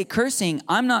I say cursing,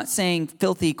 I'm not saying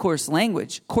filthy, coarse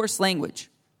language,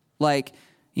 like,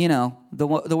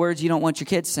 the words you don't want your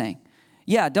kids saying.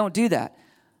 Yeah, don't do that.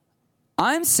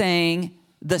 I'm saying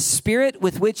the spirit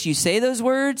with which you say those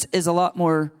words is a lot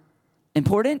more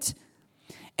important.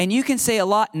 And you can say a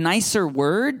lot nicer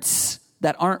words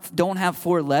that don't have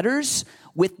 4 letters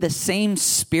with the same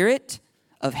spirit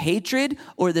of hatred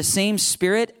or the same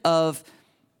spirit of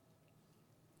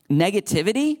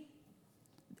negativity.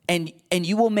 And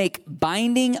you will make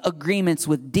binding agreements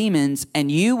with demons,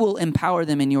 and you will empower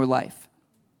them in your life.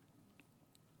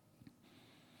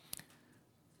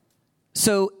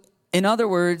 So, in other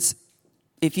words,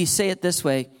 if you say it this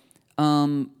way,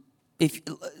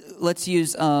 let's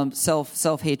use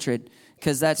self-hatred,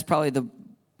 because that's probably the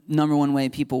number one way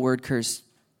people word curse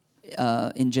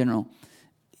in general.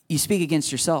 You speak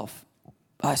against yourself.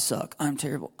 I suck. I'm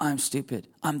terrible. I'm stupid.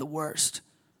 I'm the worst.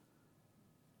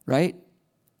 Right?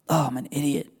 Oh, I'm an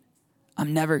idiot.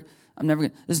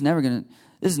 This is never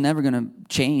gonna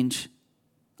change.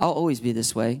 I'll always be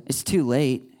this way. It's too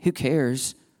late. Who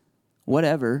cares?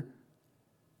 Whatever.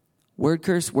 Word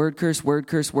curse, word curse, word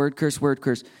curse, word curse, word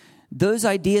curse. Those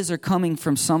ideas are coming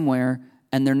from somewhere,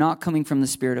 and they're not coming from the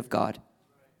Spirit of God.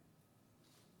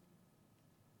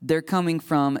 They're coming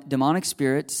from demonic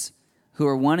spirits who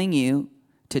are wanting you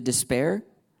to despair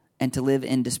and to live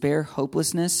in despair,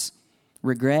 hopelessness,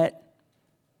 regret,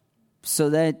 so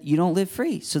that you don't live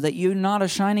free, so that you're not a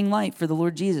shining light for the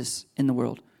Lord Jesus in the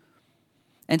world.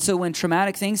 And so when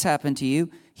traumatic things happen to you,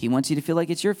 he wants you to feel like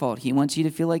it's your fault. He wants you to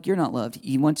feel like you're not loved.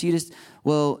 He wants you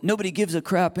to, nobody gives a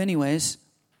crap anyways.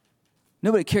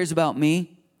 Nobody cares about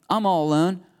me. I'm all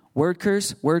alone. Word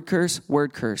curse, word curse,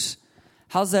 word curse.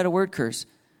 How's that a word curse?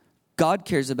 God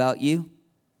cares about you.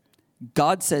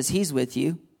 God says he's with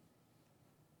you.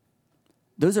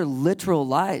 Those are literal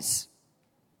lies.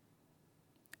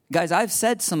 Guys, I've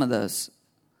said some of those.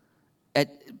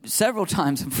 at several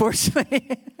times,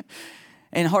 unfortunately,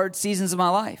 in hard seasons of my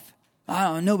life.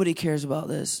 Nobody cares about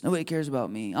this. Nobody cares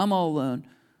about me. I'm all alone.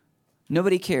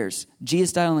 Nobody cares.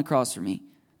 Jesus died on the cross for me.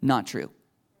 Not true.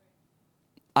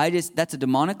 That's a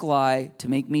demonic lie to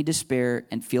make me despair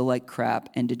and feel like crap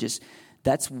and to just,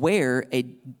 that's where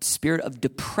a spirit of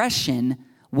depression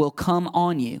will come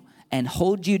on you and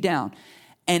hold you down.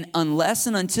 And unless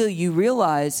and until you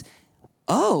realize,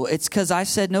 oh, it's because I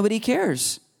said nobody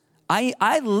cares.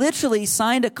 I literally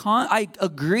signed I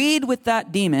agreed with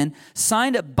that demon,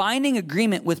 signed a binding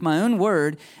agreement with my own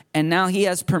word, and now he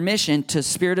has permission to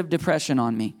spirit of depression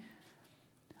on me.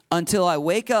 Until I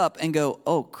wake up and go,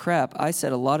 oh crap, I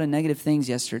said a lot of negative things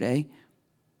yesterday.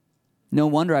 No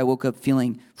wonder I woke up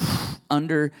feeling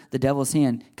under the devil's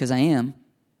hand, because I am.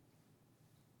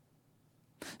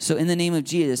 So in the name of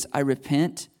Jesus, I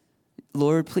repent.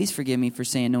 Lord, please forgive me for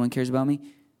saying no one cares about me.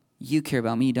 You care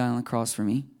about me. You died on the cross for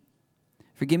me.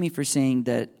 Forgive me for saying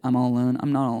that I'm all alone.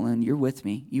 I'm not all alone. You're with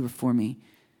me. You were for me.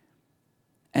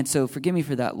 And so forgive me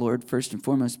for that, Lord, first and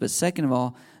foremost. But second of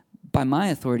all, by my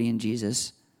authority in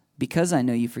Jesus, because I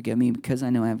know you forgive me, because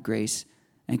I know I have grace,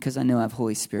 and because I know I have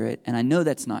Holy Spirit, and I know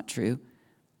that's not true,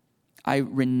 I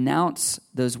renounce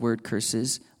those word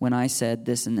curses when I said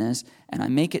this and this, and I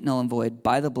make it null and void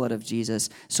by the blood of Jesus,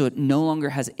 so it no longer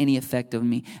has any effect on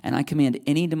me. And I command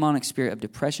any demonic spirit of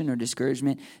depression or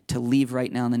discouragement to leave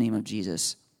right now in the name of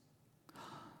Jesus.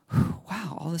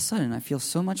 Wow, all of a sudden I feel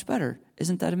so much better.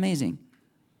 Isn't that amazing?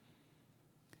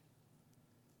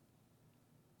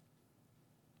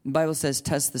 The Bible says,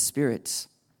 test the spirits.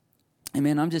 And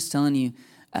man, I'm just telling you,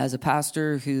 as a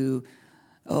pastor who,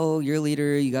 you're a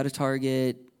leader, you got a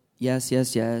target. Yes.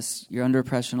 You're under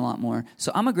oppression a lot more.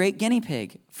 So I'm a great guinea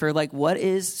pig for like what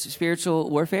is spiritual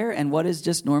warfare and what is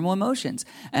just normal emotions.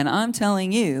 And I'm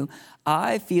telling you,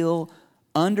 I feel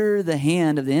under the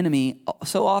hand of the enemy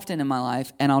so often in my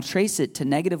life, and I'll trace it to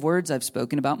negative words I've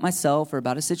spoken about myself or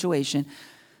about a situation,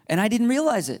 and I didn't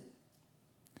realize it.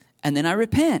 And then I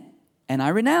repent. And I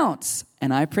renounce,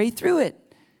 and I pray through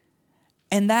it.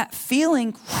 And that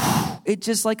feeling, it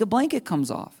just like a blanket comes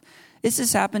off. This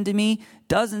has happened to me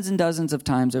dozens and dozens of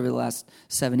times over the last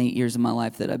 7-8 years of my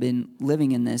life that I've been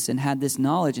living in this and had this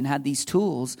knowledge and had these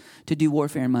tools to do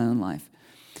warfare in my own life.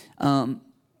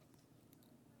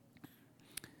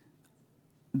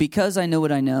 Because I know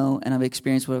what I know and I've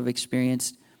experienced what I've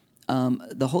experienced,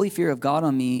 the holy fear of God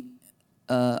on me,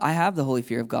 I have the holy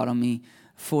fear of God on me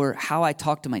for how I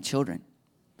talk to my children.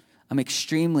 I'm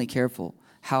extremely careful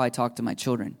how I talk to my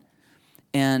children.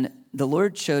 And the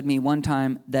Lord showed me one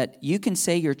time that you can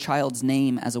say your child's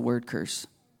name as a word curse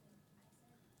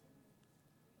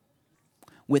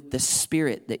with the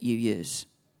spirit that you use.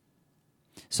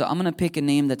 So I'm going to pick a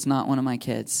name that's not one of my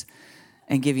kids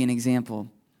and give you an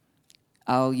example.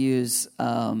 I'll use,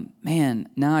 now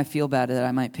I feel bad that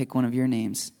I might pick one of your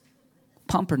names.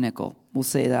 Pumpernickel, we'll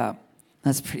say that.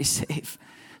 That's pretty safe.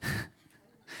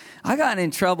 I got in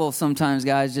trouble sometimes,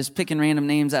 guys, just picking random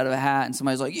names out of a hat, and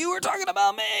somebody's like, you were talking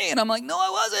about me, and I'm like, no,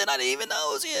 I wasn't. I didn't even know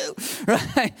it was you,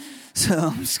 right? So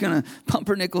I'm just going to,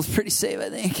 Pumpernickel's pretty safe, I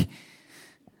think.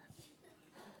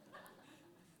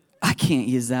 I can't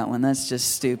use that one. That's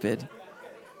just stupid.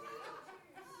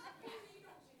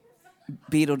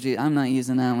 Beetlejuice, I'm not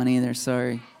using that one either,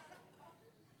 sorry.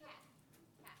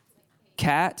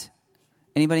 Cat?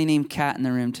 Anybody named Cat in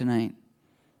the room tonight?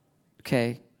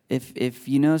 Okay. If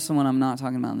you know someone, I'm not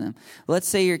talking about them. Let's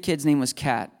say your kid's name was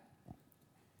Cat.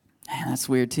 Man, that's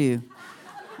weird too.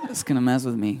 It's going to mess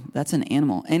with me. That's an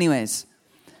animal. Anyways.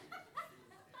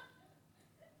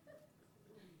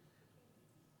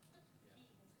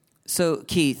 So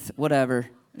Keith, whatever.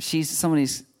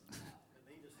 Somebody's...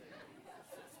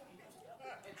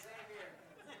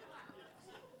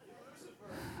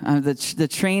 The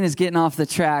train is getting off the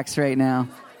tracks right now.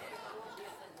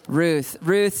 Ruth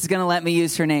is going to let me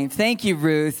use her name. Thank you,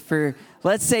 Ruth,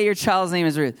 let's say your child's name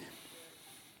is Ruth.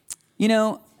 You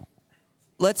know,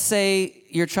 let's say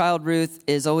your child, Ruth,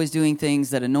 is always doing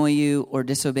things that annoy you or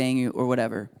disobeying you or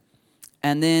whatever.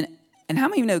 And how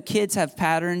many of you know kids have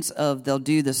patterns of they'll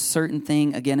do the certain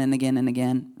thing again and again and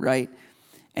again, right?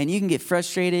 And you can get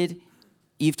frustrated.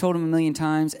 You've told them a million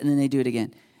times, and then they do it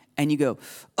again. And you go,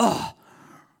 oh,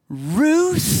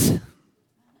 Ruth.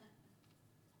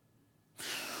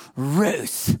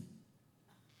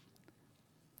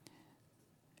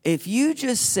 If you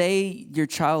just say your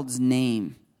child's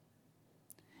name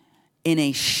in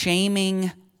a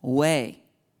shaming way,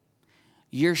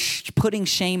 you're putting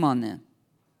shame on them.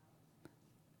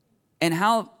 And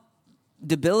how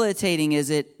debilitating is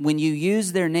it when you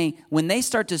use their name, when they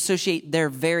start to associate their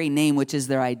very name, which is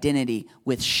their identity,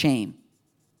 with shame?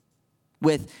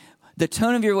 with the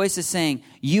tone of your voice is saying,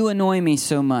 you annoy me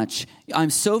so much. I'm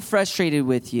so frustrated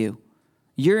with you.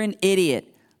 You're an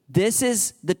idiot. This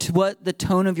is what the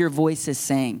tone of your voice is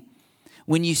saying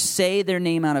when you say their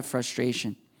name out of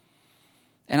frustration.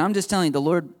 And I'm just telling you, the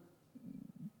Lord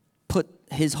put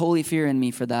his holy fear in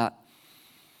me for that.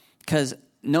 Because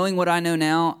knowing what I know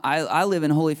now, I live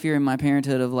in holy fear in my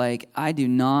parenthood of like, I do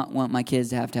not want my kids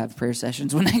to have prayer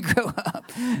sessions when they grow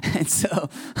up. And so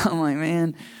I'm like,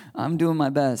 man, I'm doing my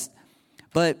best.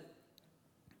 But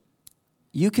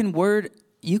you can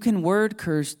word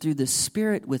curse through the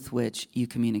spirit with which you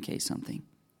communicate something.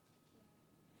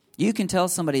 You can tell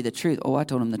somebody the truth. Oh, I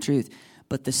told them the truth.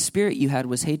 But the spirit you had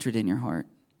was hatred in your heart.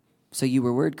 So you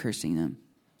were word cursing them.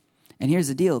 And here's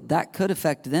the deal. That could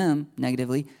affect them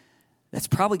negatively. That's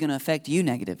probably going to affect you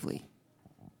negatively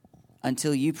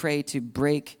until you pray to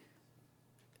break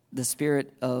the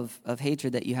spirit of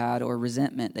hatred that you had or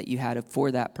resentment that you had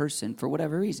for that person for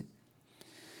whatever reason.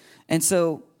 And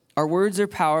so our words are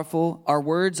powerful. Our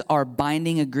words are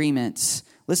binding agreements.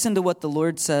 Listen to what the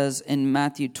Lord says in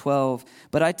Matthew 12.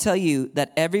 But I tell you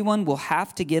that everyone will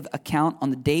have to give account on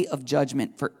the day of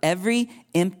judgment for every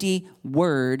empty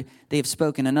word they have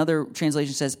spoken. Another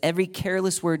translation says, every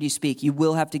careless word you speak, you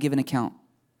will have to give an account.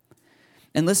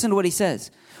 And listen to what he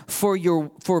says.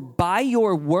 For by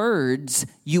your words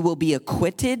you will be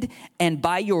acquitted, and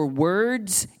by your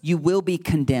words you will be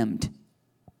condemned.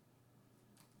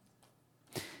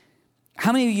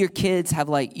 How many of your kids have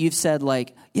you've said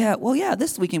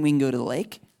this weekend we can go to the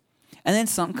lake. And then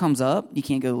something comes up, you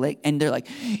can't go to the lake. And they're like,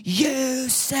 you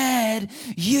said.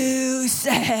 And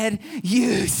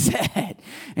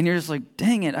you're just like,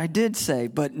 dang it, I did say,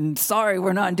 but sorry,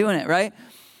 we're not doing it, right?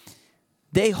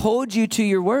 They hold you to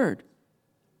your word.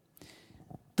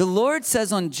 The Lord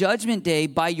says on Judgment Day,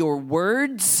 by your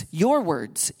words,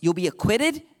 you'll be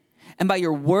acquitted. And by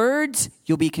your words,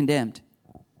 you'll be condemned.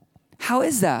 How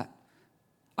is that?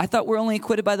 I thought we're only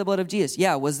acquitted by the blood of Jesus.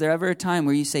 Yeah, was there ever a time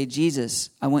where you say, Jesus,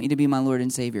 I want you to be my Lord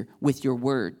and Savior, with your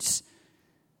words?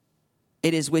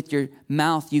 It is with your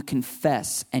mouth you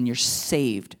confess and you're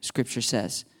saved, Scripture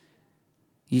says.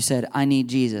 You said, I need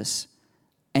Jesus.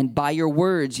 And by your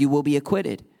words you will be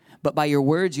acquitted. But by your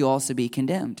words you'll also be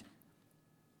condemned.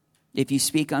 If you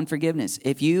speak unforgiveness,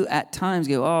 if you at times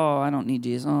go, oh, I don't need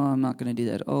Jesus. Oh, I'm not going to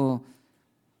do that. Oh.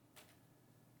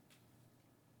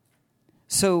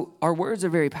 So our words are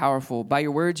very powerful. By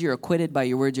your words, you're acquitted. By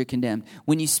your words, you're condemned.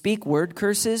 When you speak word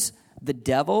curses, the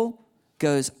devil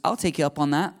goes, I'll take you up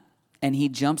on that. And he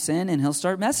jumps in and he'll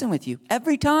start messing with you.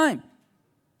 Every time.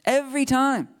 Every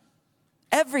time.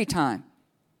 Every time.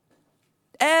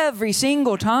 Every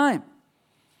single time.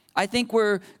 I think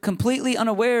we're completely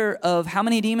unaware of how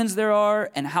many demons there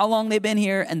are and how long they've been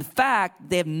here. And the fact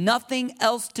they have nothing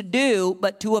else to do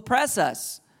but to oppress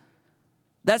us.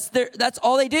 That's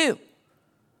all they do.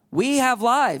 We have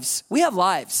lives.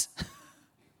 Right?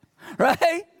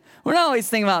 We're not always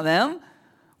thinking about them.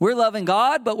 We're loving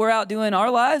God, but we're out doing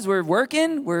our lives. We're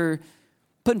working. We're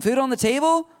putting food on the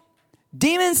table.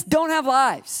 Demons don't have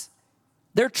lives.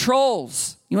 They're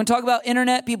trolls. You want to talk about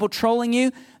internet people trolling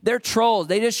you? They're trolls.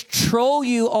 They just troll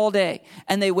you all day.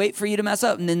 And they wait for you to mess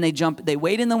up. And then they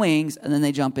wait in the wings, and then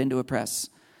they jump in to oppress.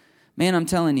 Man, I'm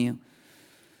telling you.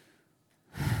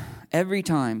 Every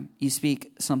time you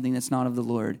speak something that's not of the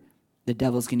Lord, the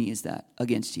devil's going to use that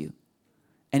against you.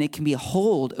 And it can be a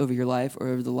hold over your life or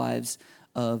over the lives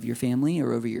of your family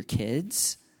or over your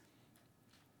kids.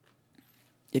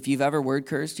 If you've ever word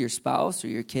cursed your spouse or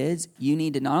your kids, you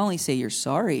need to not only say you're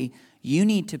sorry, you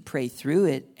need to pray through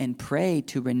it and pray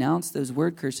to renounce those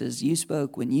word curses you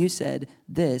spoke when you said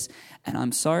this, and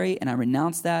I'm sorry, and I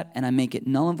renounce that, and I make it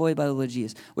null and void by the Lord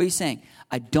Jesus. What are you saying?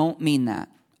 I don't mean that.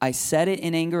 I said it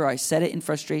in anger, or I said it in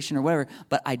frustration or whatever,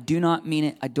 but I do not mean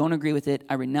it. I don't agree with it.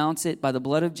 I renounce it by the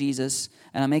blood of Jesus,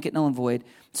 and I make it null and void.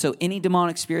 So any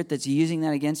demonic spirit that's using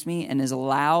that against me and is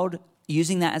allowed,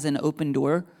 using that as an open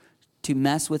door to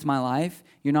mess with my life,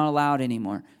 you're not allowed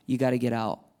anymore. You got to get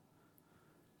out.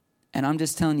 And I'm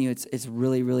just telling you, it's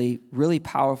really, really, really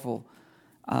powerful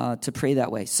to pray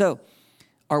that way. So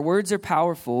our words are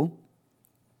powerful.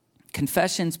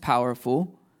 Confession's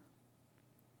powerful.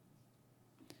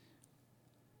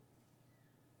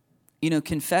 You know,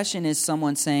 confession is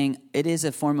someone saying, it is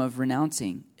a form of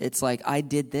renouncing. It's like, I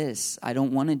did this. I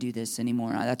don't want to do this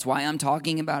anymore. That's why I'm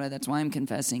talking about it. That's why I'm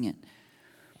confessing it.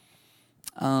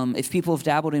 If people have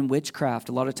dabbled in witchcraft,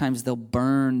 a lot of times they'll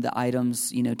burn the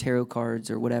items, tarot cards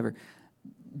or whatever.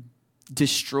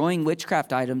 Destroying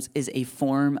witchcraft items is a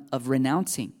form of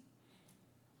renouncing.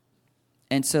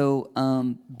 And so,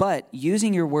 but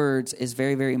using your words is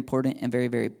very, very important and very,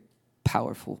 very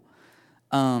powerful.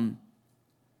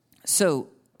 So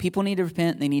people need to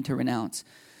repent, they need to renounce.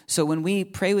 So when we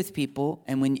pray with people,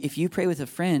 and if you pray with a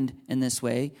friend in this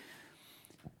way,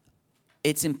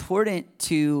 it's important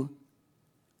to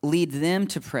lead them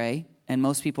to pray, and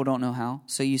most people don't know how.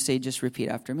 So you say, just repeat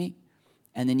after me,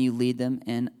 and then you lead them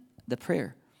in the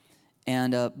prayer.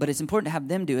 And but it's important to have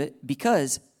them do it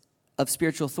because of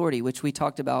spiritual authority, which we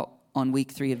talked about on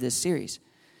week 3 of this series.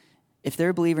 If they're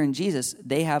a believer in Jesus,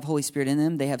 they have Holy Spirit in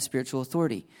them, they have spiritual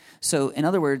authority. So in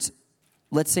other words,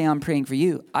 let's say I'm praying for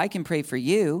you. I can pray for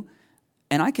you,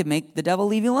 and I could make the devil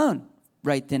leave you alone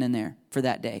right then and there for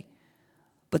that day.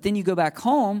 But then you go back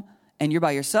home, and you're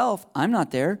by yourself. I'm not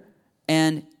there,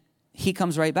 and he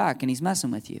comes right back, and he's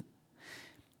messing with you.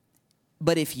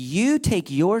 But if you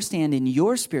take your stand in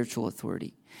your spiritual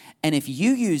authority, and if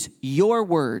you use your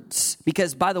words,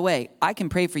 because, by the way, I can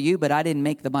pray for you, but I didn't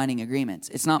make the binding agreements.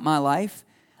 It's not my life.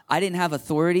 I didn't have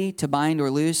authority to bind or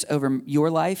loose over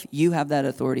your life. You have that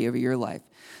authority over your life.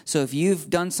 So if you've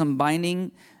done some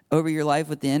binding over your life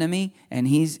with the enemy, and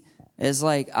he's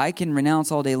like, I can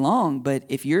renounce all day long, but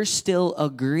if you're still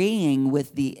agreeing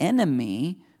with the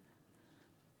enemy,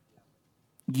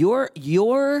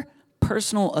 your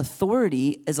personal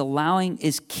authority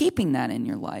is keeping that in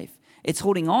your life. It's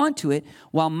holding on to it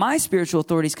while my spiritual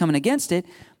authority is coming against it.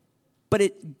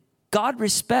 But God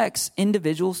respects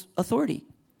individuals' authority.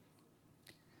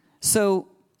 So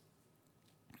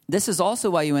this is also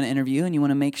why you want to interview, and you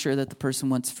want to make sure that the person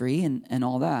wants free and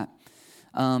all that.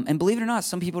 And believe it or not,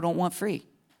 some people don't want free.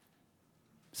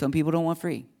 Some people don't want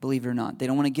free, believe it or not. They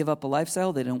don't want to give up a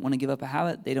lifestyle. They don't want to give up a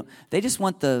habit. They just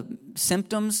want the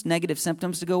symptoms, negative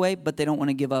symptoms to go away, but they don't want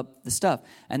to give up the stuff.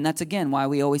 And that's, again, why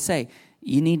we always say,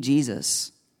 you need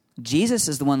Jesus. Jesus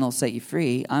is the one that'll set you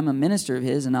free. I'm a minister of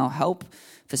his, and I'll help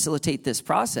facilitate this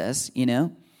process,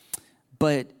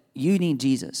 But you need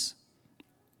Jesus.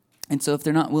 And so if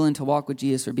they're not willing to walk with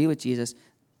Jesus or be with Jesus,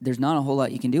 there's not a whole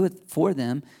lot you can do for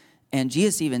them. And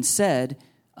Jesus even said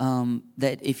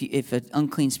that if an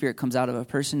unclean spirit comes out of a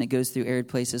person, it goes through arid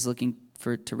places looking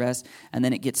to rest, and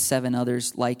then it gets 7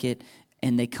 others like it,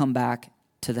 and they come back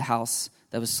to the house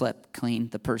that was swept clean,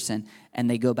 the person, and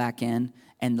they go back in,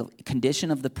 and the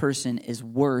condition of the person is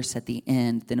worse at the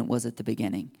end than it was at the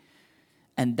beginning.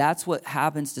 And that's what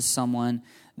happens to someone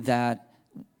that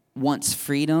wants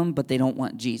freedom, but they don't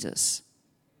want Jesus.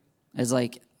 It's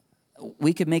like,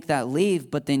 we could make that leave,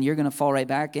 but then you're going to fall right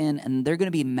back in, and they're going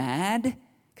to be mad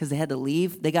because they had to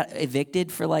leave. They got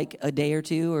evicted for like a day or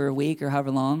 2 or a week or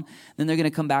however long. Then they're going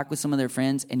to come back with some of their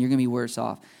friends, and you're going to be worse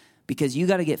off because you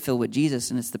got to get filled with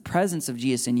Jesus, and it's the presence of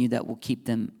Jesus in you that will keep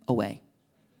them away.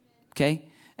 Okay?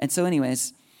 And so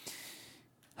anyways,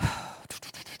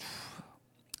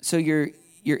 so you're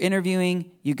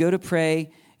interviewing, you go to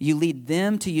pray, you lead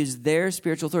them to use their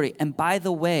spiritual authority. And by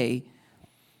the way,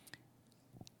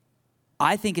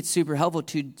 I think it's super helpful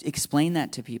to explain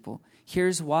that to people.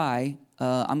 Here's why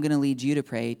I'm going to lead you to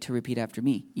pray to repeat after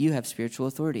me. You have spiritual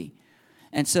authority.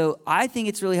 And so I think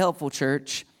it's really helpful,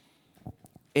 church,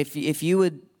 if you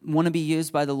would want to be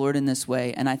used by the Lord in this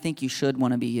way, and I think you should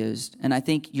want to be used. And I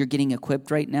think you're getting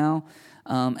equipped right now.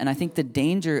 And I think the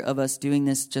danger of us doing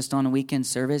this just on a weekend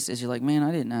service is you're like, man,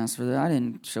 I didn't ask for that. I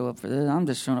didn't show up for this. I'm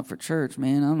just showing up for church,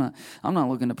 man. I'm not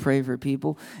looking to pray for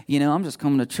people. I'm just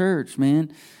coming to church,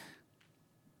 man.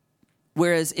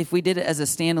 Whereas if we did it as a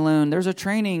standalone, there's a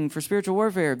training for spiritual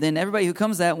warfare, then everybody who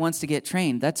comes to that wants to get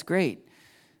trained. That's great.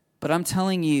 But I'm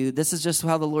telling you, this is just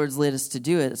how the Lord's led us to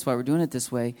do it. That's why we're doing it this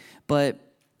way. But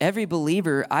every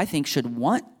believer, I think, should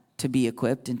want to be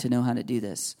equipped and to know how to do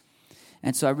this.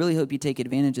 And so I really hope you take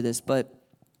advantage of this. But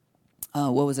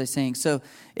what was I saying? So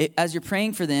as you're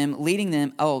praying for them, leading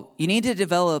them, you need to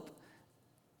develop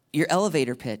your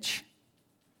elevator pitch.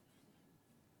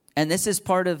 And this is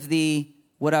part of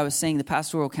what I was saying, the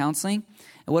pastoral counseling.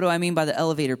 And what do I mean by the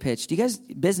elevator pitch? Do you guys,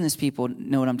 business people,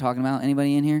 know what I'm talking about?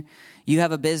 Anybody in here? You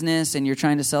have a business and you're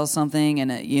trying to sell something,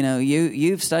 and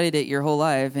you've studied it your whole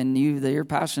life and you're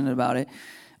passionate about it.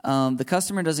 The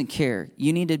customer doesn't care.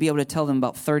 You need to be able to tell them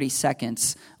about 30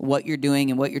 seconds what you're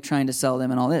doing and what you're trying to sell them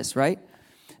and all this, right?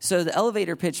 So the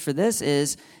elevator pitch for this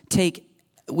is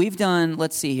we've done,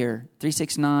 let's see here,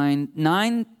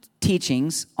 9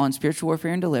 teachings on spiritual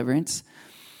warfare and deliverance.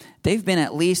 They've been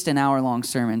at least an hour-long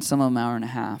sermon, some of them an hour and a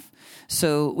half.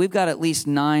 So we've got at least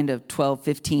 9 to 12,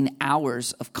 15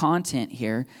 hours of content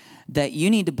here that you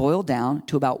need to boil down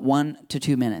to about 1 to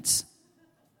 2 minutes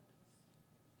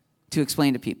to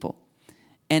explain to people.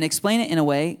 And explain it in a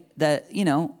way that,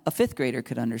 a 5th grader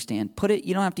could understand.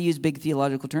 You don't have to use big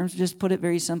theological terms, just put it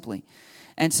very simply.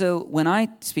 And so when I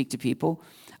speak to people,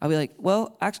 I'll be like,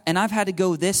 well, actually, and I've had to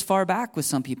go this far back with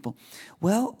some people.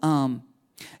 Well,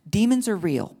 Demons are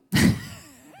real.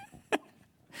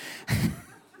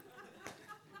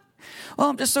 Well,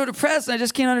 I'm just so depressed. I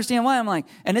just can't understand why. I'm like,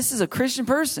 and this is a Christian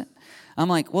person. I'm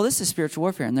like, well, this is spiritual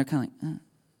warfare. And they're kind of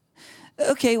like,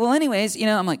 okay, well, anyways,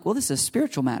 I'm like, well, this is a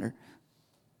spiritual matter.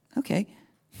 Okay.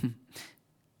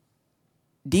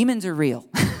 Demons are real.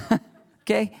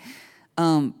 Okay.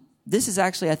 This is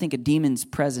actually, I think, a demon's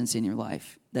presence in your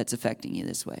life that's affecting you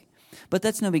this way. But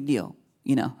that's no big deal,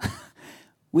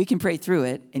 We can pray through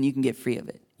it, and you can get free of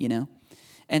it,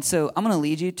 And so I'm going to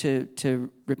lead you to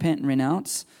repent and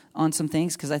renounce on some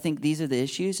things, because I think these are the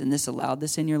issues, and this allowed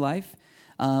this in your life.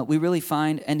 We really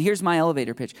find, and here's my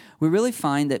elevator pitch, we really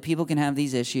find that people can have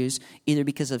these issues either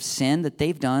because of sin that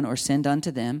they've done or sin done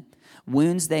to them,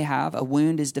 wounds they have. A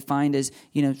wound is defined as,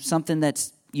 something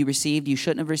that's you received you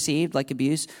shouldn't have received, like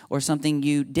abuse, or something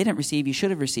you didn't receive you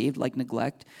should have received, like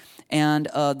neglect. And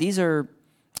these are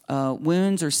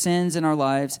wounds or sins in our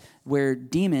lives where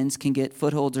demons can get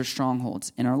footholds or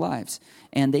strongholds in our lives,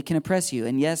 and they can oppress you.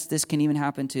 And yes, this can even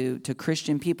happen to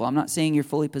Christian people. I'm not saying you're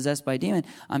fully possessed by a demon.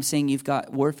 I'm saying you've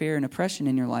got warfare and oppression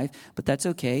in your life, but that's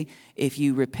okay. If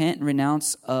you repent and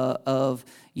renounce of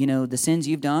the sins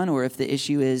you've done, or if the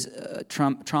issue is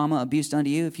trauma, abuse done to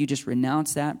you, if you just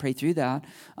renounce that, pray through that,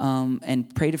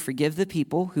 and pray to forgive the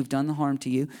people who've done the harm to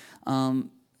you,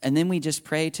 and then we just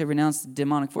pray to renounce the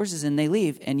demonic forces, and they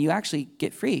leave, and you actually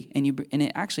get free, and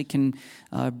it actually can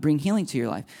bring healing to your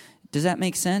life. Does that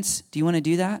make sense? Do you want to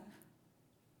do that?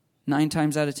 9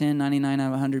 times out of 10, 99 out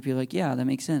of 100 people are like, yeah, that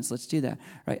makes sense. Let's do that.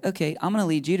 Right? Okay, I'm going to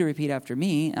lead you to repeat after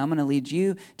me. I'm going to lead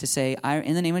you to say,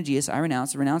 in the name of Jesus, I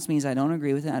renounce. Renounce means I don't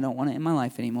agree with it. I don't want it in my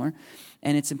life anymore.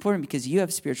 And it's important because you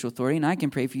have spiritual authority, and I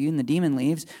can pray for you, and the demon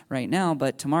leaves right now,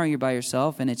 but tomorrow you're by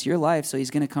yourself, and it's your life, so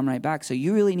he's going to come right back. So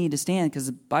you really need to stand, because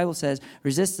the Bible says,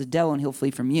 resist the devil, and he'll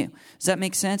flee from you. Does that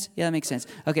make sense? Yeah, that makes sense.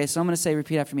 Okay, so I'm going to say,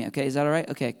 repeat after me. Okay, is that all right?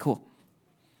 Okay, cool.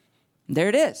 There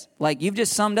it is. Like, you've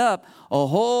just summed up a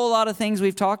whole lot of things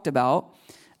we've talked about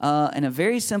in a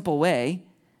very simple way.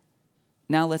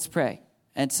 Now let's pray.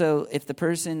 And so if the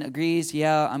person agrees,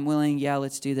 yeah, I'm willing, yeah,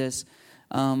 let's do this,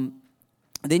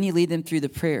 then you lead them through the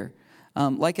prayer.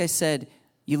 Like I said,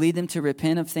 you lead them to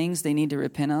repent of things they need to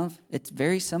repent of. It's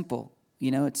very simple.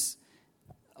 It's,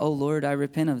 oh, Lord, I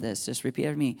repent of this. Just repeat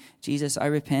after me. Jesus, I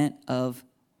repent of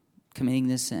committing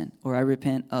this sin. Or I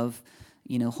repent of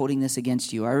holding this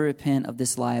against you. I repent of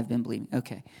this lie I've been believing.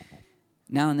 Okay.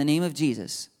 Now, in the name of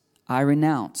Jesus, I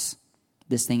renounce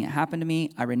this thing that happened to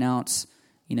me. I renounce,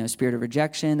 spirit of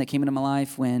rejection that came into my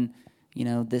life when,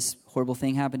 this horrible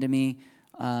thing happened to me.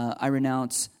 I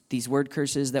renounce these word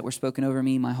curses that were spoken over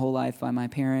me my whole life by my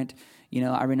parent.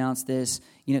 I renounce this.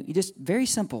 You just very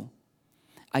simple.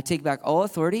 I take back all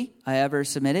authority I ever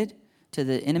submitted to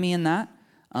the enemy in that.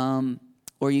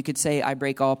 Or you could say I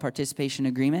break all participation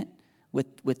agreement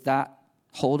with that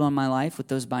hold on my life, with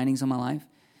those bindings on my life.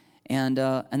 And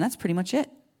that's pretty much it.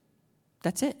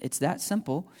 That's it. It's that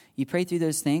simple. You pray through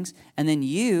those things, and then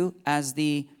you, as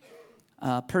the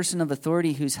person of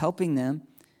authority who's helping them,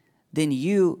 then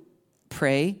you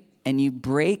pray and you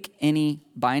break any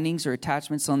bindings or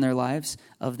attachments on their lives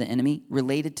of the enemy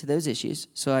related to those issues.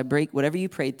 So I break whatever you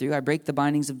prayed through. I break the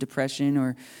bindings of depression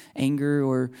or anger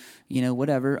or,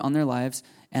 whatever on their lives.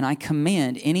 And I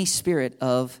command any spirit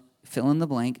of fill in the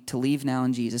blank to leave now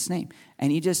in Jesus' name.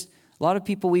 And a lot of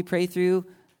people we pray through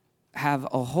have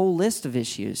a whole list of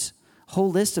issues, whole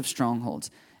list of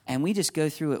strongholds. And we just go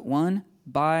through it one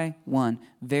by one,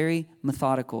 very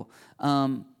methodical.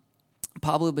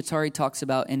 Pablo Batari talks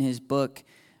about in his book,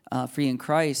 Free in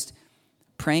Christ,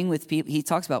 praying with people. He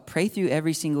talks about pray through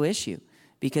every single issue.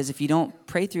 Because if you don't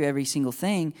pray through every single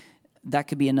thing, that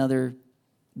could be another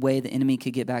way the enemy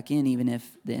could get back in, even if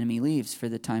the enemy leaves for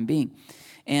the time being.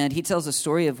 And he tells a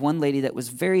story of one lady that was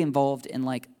very involved in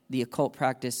the occult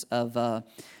practice of,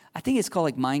 I think it's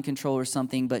called mind control or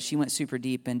something, but she went super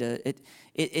deep into it.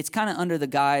 It's kind of under the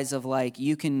guise of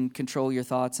you can control your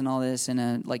thoughts and all this in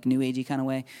a new agey kind of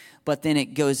way. But then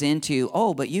it goes into,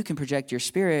 but you can project your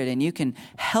spirit and you can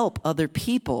help other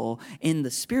people in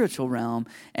the spiritual realm.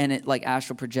 And it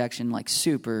astral projection,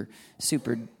 super,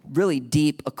 super, really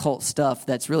deep occult stuff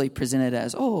that's really presented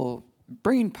as,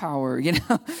 brain power,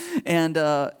 and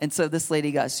so this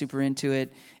lady got super into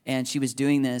it, and she was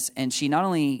doing this, and she not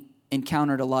only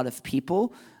encountered a lot of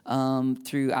people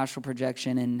through astral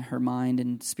projection and her mind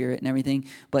and spirit and everything,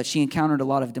 but she encountered a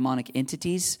lot of demonic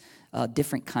entities,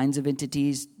 different kinds of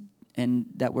entities, and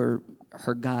that were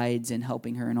her guides and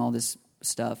helping her and all this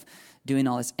stuff, doing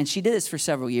all this, and she did this for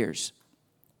several years.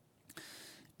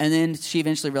 And then she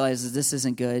eventually realizes this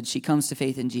isn't good. She comes to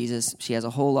faith in Jesus. She has a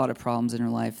whole lot of problems in her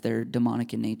life. They're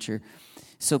demonic in nature.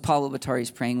 So Pablo Batari is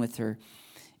praying with her.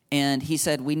 And he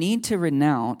said, we need to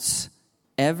renounce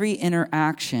every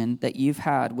interaction that you've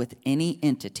had with any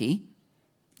entity,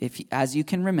 as you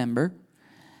can remember,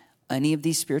 any of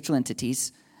these spiritual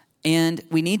entities. And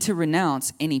we need to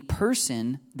renounce any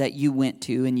person that you went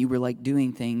to and you were like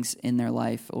doing things in their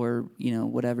life or,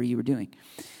 whatever you were doing.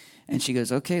 And she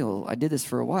goes, okay, well, I did this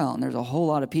for a while, and there's a whole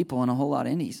lot of people and a whole lot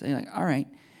of entities. So you're like, all right.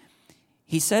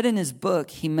 He said in his book,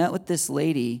 he met with this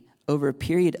lady over a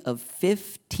period of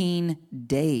 15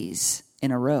 days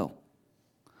in a row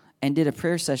and did a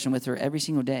prayer session with her every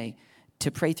single day to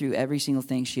pray through every single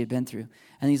thing she had been through.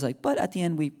 And he's like, but at the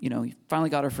end, we finally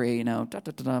got her free,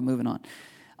 moving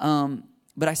on.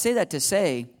 But I say that to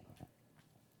say,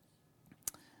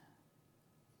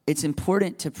 it's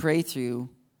important to pray through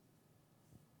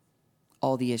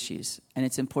all the issues. And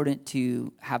it's important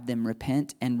to have them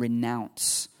repent and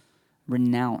renounce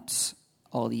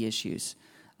all the issues.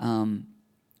 And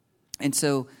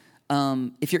so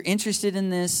if you're interested in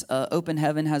this, Open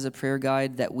Heaven has a prayer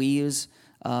guide that we use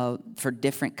for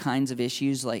different kinds of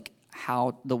issues, like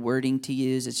how the wording to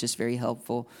use. It's just very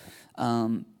helpful.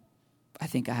 I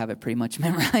think I have it pretty much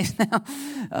memorized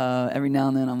now. Every now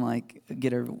and then I'm like,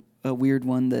 get a weird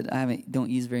one that I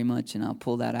don't use very much, and I'll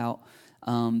pull that out.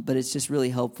 But it's just really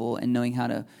helpful in knowing how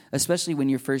to, especially when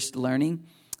you're first learning,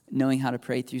 knowing how to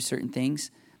pray through certain things.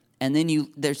 And then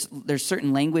there's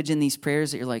certain language in these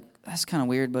prayers that you're like, that's kind of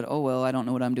weird, but oh well, I don't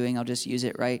know what I'm doing. I'll just use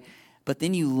it, right? But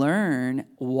then you learn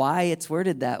why it's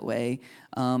worded that way,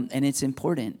 and it's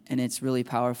important, and it's really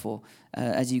powerful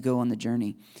as you go on the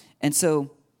journey. And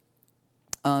so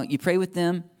you pray with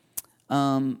them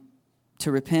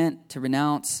to repent, to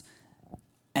renounce,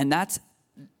 and that's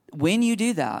when you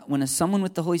do that, when someone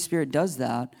with the Holy Spirit does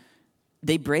that,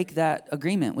 they break that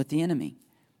agreement with the enemy.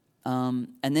 And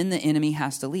then the enemy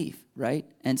has to leave, right?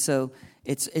 And so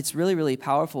it's really, really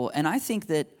powerful. And I think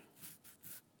that,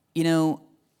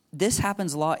 this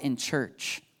happens a lot in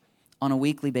church on a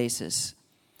weekly basis.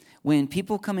 When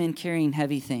people come in carrying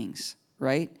heavy things,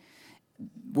 right?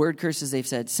 Word curses they've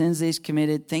said, sins they've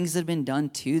committed, things that have been done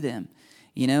to them.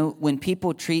 When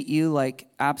people treat you like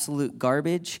absolute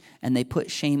garbage and they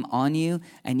put shame on you,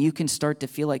 and you can start to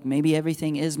feel like maybe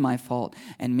everything is my fault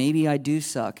and maybe I do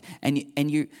suck. And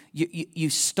you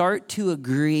start to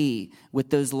agree with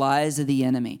those lies of the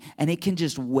enemy, and it can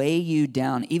just weigh you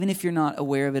down, even if you're not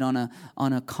aware of it on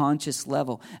a conscious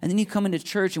level. And then you come into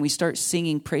church and we start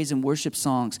singing praise and worship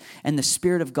songs, and the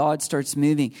Spirit of God starts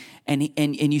moving,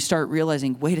 and you start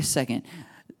realizing, wait a second,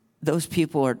 those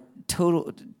people are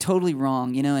totally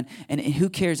wrong, and who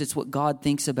cares? It's what God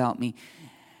thinks about me.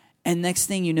 And next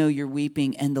thing you know, you're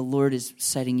weeping, and the Lord is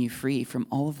setting you free from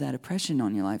all of that oppression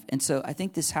on your life. And so I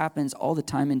think this happens all the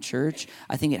time in church.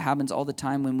 I think it happens all the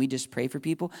time when we just pray for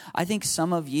people. I think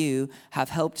some of you have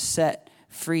helped set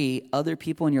free other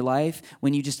people in your life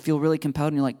when you just feel really compelled,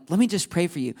 and you're like, let me just pray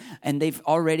for you. And they've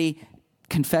already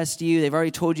confessed to you. They've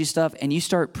already told you stuff, and you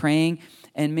start praying,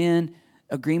 and man,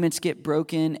 agreements get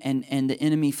broken, and the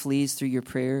enemy flees through your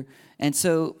prayer. And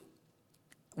so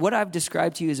what I've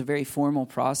described to you is a very formal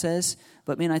process,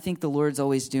 but man, I think the Lord's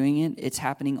always doing it. It's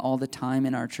happening all the time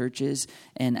in our churches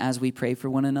and as we pray for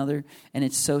one another, and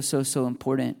it's so, so, so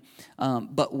important.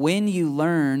 But when you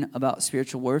learn about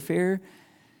spiritual warfare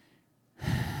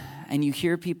and you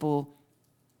hear people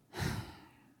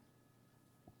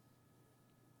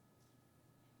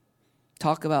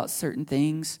talk about certain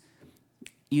things,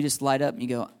 you just light up and you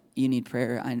go, you need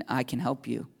prayer. I can help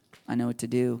you. I know what to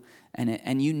do. And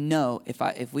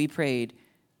if we prayed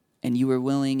and you were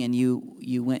willing and you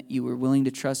were willing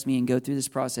to trust me and go through this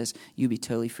process, you'd be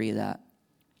totally free of that.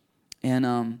 And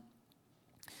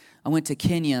I went to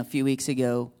Kenya a few weeks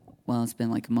ago. Well, it's been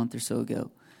like a month or so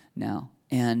ago now.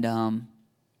 And I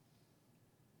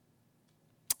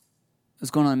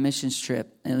was going on a missions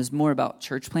trip. And it was more about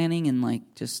church planning and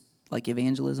just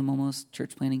evangelism almost,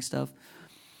 church planning stuff.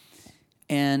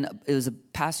 And it was a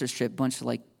pastor's trip, bunch of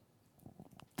I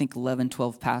think 11,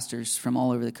 12 pastors from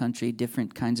all over the country,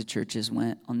 different kinds of churches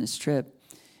went on this trip.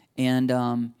 And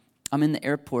I'm in the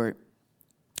airport,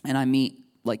 and I meet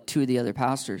two of the other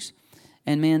pastors.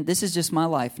 And man, this is just my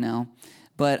life now.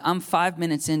 But I'm 5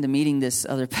 minutes into meeting this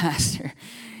other pastor.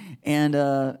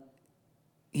 And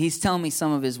he's telling me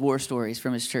some of his war stories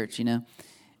from his church,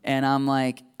 And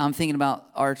I'm thinking about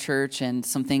our church and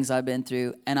some things I've been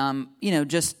through. And I'm,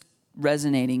 just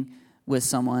resonating with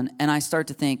someone, and I start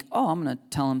to think, I'm going to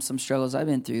tell him some struggles I've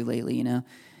been through lately, And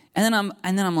then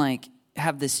I'm like,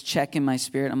 have this check in my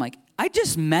spirit. I'm like, I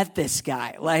just met this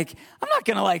guy. I'm not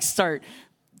going to start,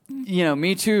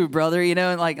 me too, brother, and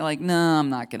no, I'm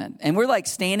not going to. And we're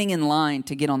standing in line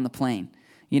to get on the plane,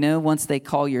 once they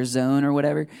call your zone or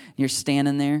whatever, you're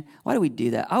standing there. Why do we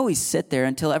do that? I always sit there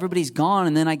until everybody's gone,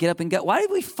 and then I get up and go. Why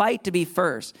did we fight to be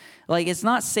first? Like, it's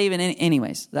not saving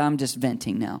anyways. I'm just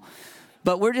venting now.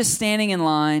 But we're just standing in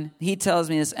line. He tells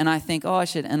me this, and I think, I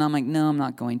should. And I'm like, no, I'm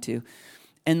not going to.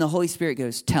 And the Holy Spirit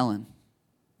goes, tell him.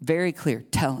 Very clear,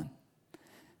 tell him.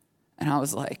 And I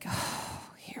was like,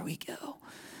 here we go.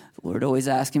 The Lord always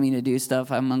asking me to do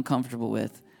stuff I'm uncomfortable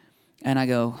with. And I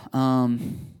go,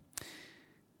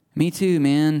 me too,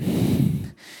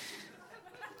 man.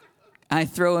 I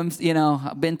throw him,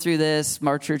 I've been through this.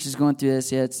 Our church is going through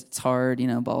this. Yeah, it's hard,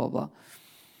 blah, blah, blah.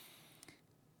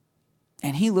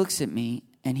 And he looks at me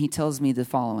and he tells me the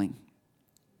following.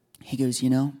 He goes,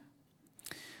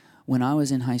 when I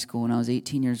was in high school, when I was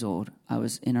 18 years old, I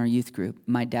was in our youth group.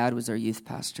 My dad was our youth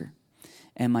pastor.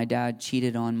 And my dad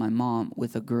cheated on my mom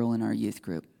with a girl in our youth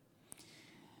group.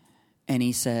 And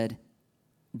he said,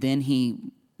 he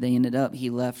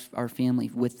left our family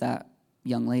with that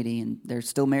young lady, and they're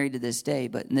still married to this day.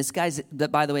 But this guy's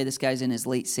in his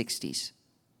late 60s.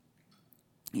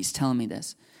 He's telling me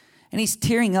this. And he's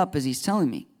tearing up as he's telling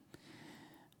me.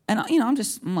 And,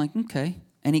 I'm like, okay.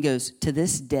 And he goes, to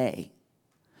this day,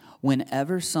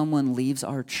 whenever someone leaves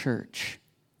our church,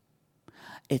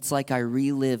 it's like I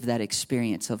relive that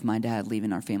experience of my dad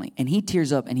leaving our family. And he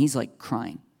tears up and he's like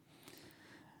crying.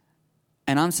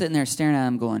 And I'm sitting there staring at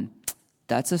him going,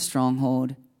 that's a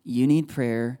stronghold. You need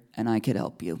prayer and I could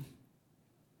help you.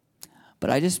 But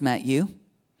I just met you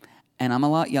and I'm a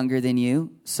lot younger than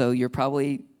you. So you're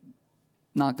probably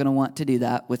not going to want to do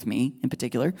that with me in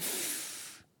particular.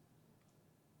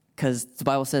 Because the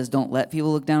Bible says don't let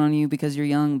people look down on you because you're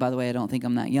young. By the way, I don't think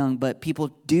I'm that young. But people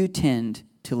do tend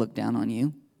to look down on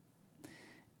you.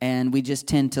 And we just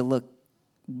tend to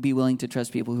be willing to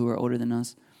trust people who are older than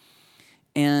us.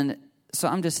 And so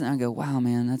I go, wow,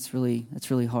 man, that's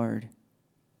really hard.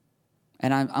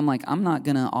 And I'm like, I'm not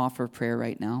going to offer prayer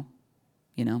right now,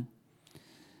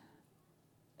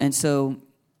 And so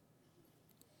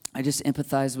I just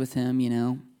empathized with him,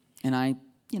 and I,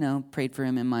 prayed for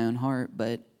him in my own heart,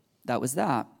 but that was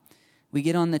that. We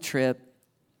get on the trip.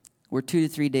 We're 2 to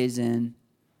 3 days in,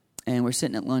 and we're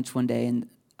sitting at lunch one day, and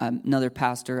another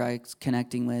pastor I was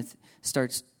connecting with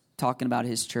starts talking about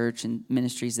his church and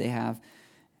ministries they have.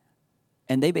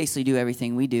 And they basically do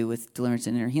everything we do with Deliverance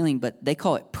and Inner Healing, but they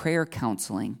call it prayer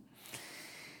counseling.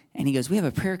 And he goes, we have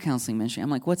a prayer counseling ministry. I'm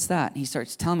like, what's that? And he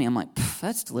starts telling me. I'm like,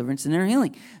 that's Deliverance and Inner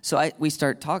Healing. So we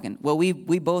start talking. Well, we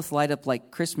both light up like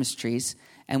Christmas trees,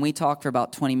 and we talk for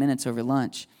about 20 minutes over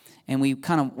lunch. And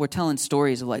we're telling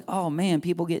stories of like, oh, man,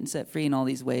 people getting set free in all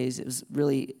these ways. It was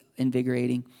really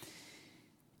invigorating.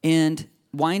 And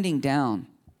winding down,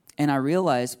 and I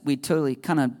realized we totally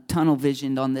kind of tunnel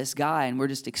visioned on this guy, and we're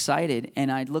just excited.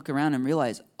 And I'd look around and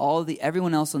realize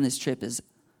everyone else on this trip is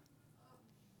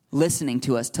listening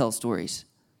to us tell stories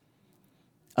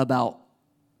about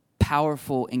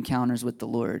powerful encounters with the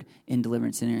Lord in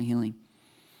Deliverance and Inner Healing.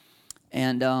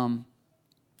 And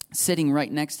sitting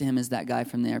right next to him is that guy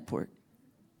from the airport.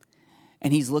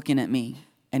 And he's looking at me,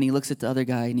 and he looks at the other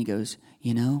guy, and he goes,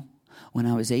 when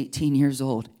I was 18 years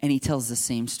old, and he tells the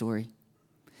same story.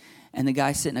 And the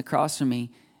guy sitting across from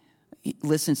me, he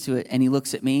listens to it, and he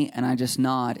looks at me, and I just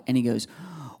nod, and he goes,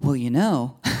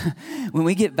 well, when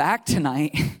we get back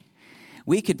tonight,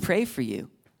 we could pray for you.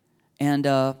 And,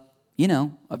 I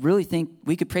really think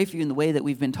we could pray for you in the way that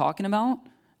we've been talking about,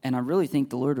 and I really think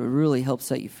the Lord would really help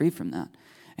set you free from that.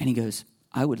 And he goes,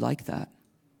 I would like that.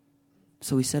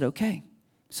 So we said, okay.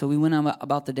 So we went on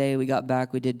about the day. We got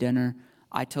back. We did dinner.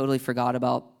 I totally forgot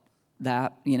about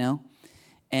that,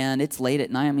 And it's late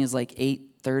at night. I mean, it's like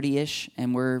 8:30-ish,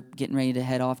 and we're getting ready to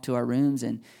head off to our rooms.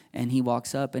 And he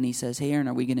walks up, and he says, hey, Aron,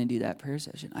 are we going to do that prayer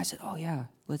session? I said, oh, yeah,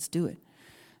 let's do it.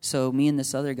 So me and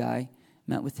this other guy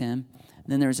met with him. And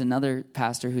then there was another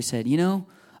pastor who said,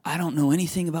 I don't know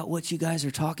anything about what you guys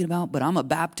are talking about, but I'm a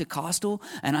Baptist-costal,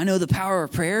 and I know the power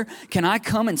of prayer. Can I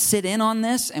come and sit in on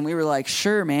this? And we were like,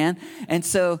 sure, man. And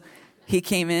so he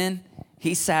came in.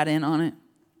 He sat in on it.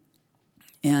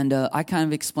 And I kind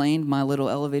of explained my little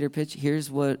elevator pitch. Here's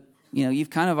what,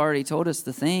 you've kind of already told us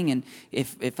the thing. And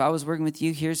if I was working with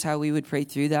you, here's how we would pray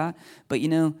through that. But,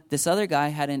 this other guy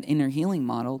had an inner healing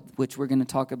model, which we're going to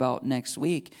talk about next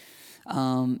week.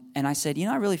 And I said,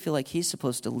 I really feel like he's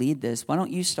supposed to lead this. Why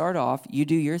don't you start off? You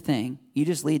do your thing. You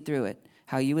just lead through it,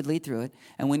 how you would lead through it.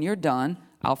 And when you're done,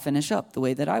 I'll finish up the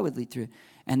way that I would lead through it.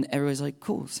 And everybody's like,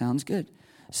 cool, sounds good.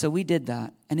 So we did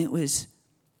that. And it was...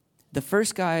 The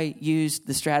first guy used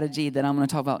the strategy that I'm going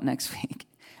to talk about next week,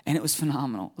 and it was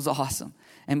phenomenal. It was awesome.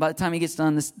 And by the time he gets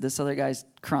done, this other guy's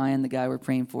crying, the guy we're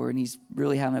praying for, and he's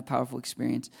really having a powerful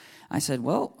experience. I said,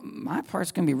 well, my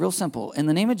part's going to be real simple. In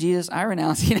the name of Jesus, I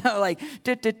renounce,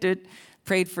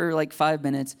 prayed for like 5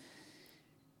 minutes.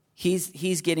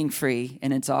 He's getting free,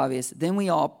 and it's obvious. Then we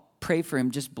all pray for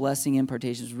him, just blessing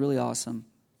impartation. It's really awesome.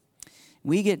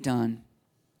 We get done,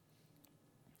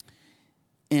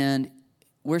 and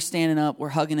we're standing up, we're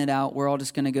hugging it out, we're all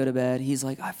just going to go to bed. He's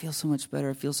like, I feel so much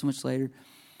better, I feel so much lighter.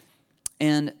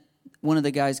 And one of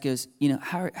the guys goes,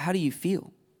 how do you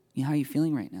feel? How are you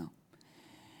feeling right now?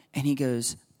 And he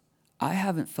goes, I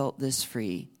haven't felt this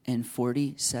free in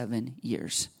 47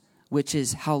 years, which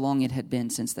is how long it had been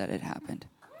since that had happened.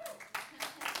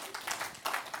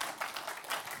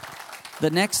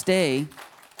 The next day,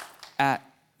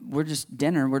 we're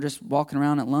just walking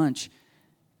around at lunch,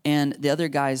 and the other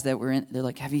guys that were in, they're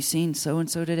like, have you seen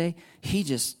so-and-so today? He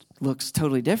just looks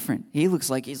totally different. He looks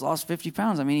like he's lost 50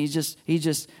 pounds. I mean, he's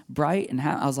just bright and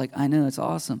happy. I was like, I know, it's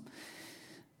awesome.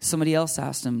 Somebody else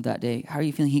asked him that day, how are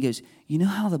you feeling? He goes, you know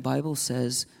how the Bible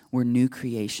says we're new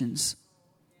creations?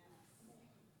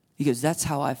 He goes, that's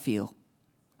how I feel.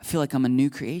 I feel like I'm a new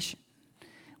creation.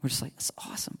 We're just like, that's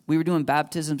awesome. We were doing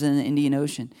baptisms in the Indian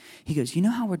Ocean. He goes, you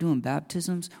know how we're doing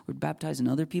baptisms? We're baptizing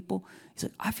other people. He's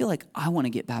like, I feel like I want to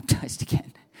get baptized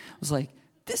again. I was like,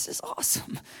 this is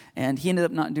awesome. And he ended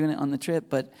up not doing it on the trip,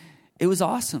 but it was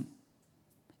awesome.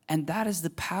 And that is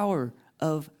the power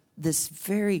of this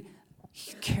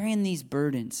carrying these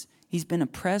burdens. He's been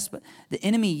oppressed, but the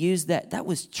enemy used that. That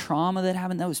was trauma that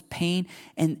happened. That was pain.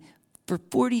 And for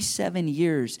 47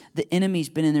 years, the enemy's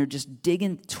been in there just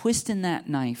digging, twisting that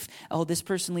knife. Oh, this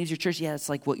person leaves your church. Yeah, it's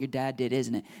like what your dad did,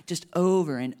 isn't it? Just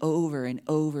over and over and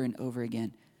over and over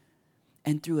again.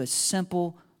 And through a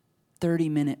simple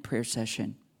 30-minute prayer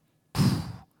session,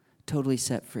 totally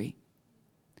set free.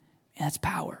 And that's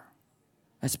power.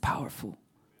 That's powerful.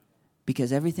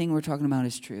 Because everything we're talking about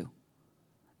is true.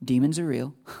 Demons are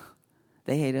real.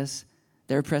 They hate us.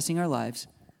 They're oppressing our lives.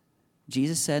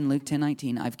 Jesus said in Luke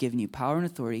 10:19, I've given you power and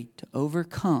authority to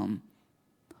overcome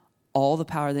all the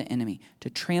power of the enemy, to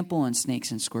trample on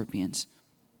snakes and scorpions.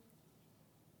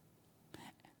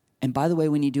 And by the way,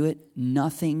 when you do it,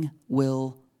 nothing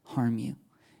will harm you.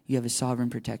 You have a sovereign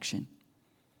protection.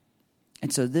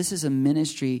 And so this is a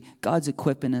ministry. God's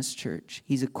equipping us, church.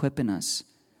 He's equipping us.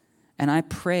 And I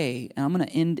pray, and I'm going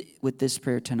to end with this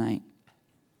prayer tonight.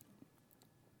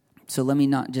 So let me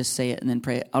not just say it and then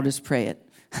pray it. I'll just pray it.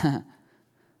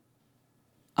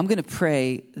 I'm going to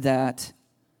pray that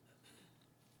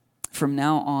from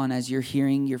now on, as you're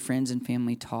hearing your friends and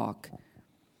family talk,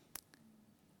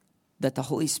 that the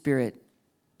Holy Spirit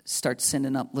starts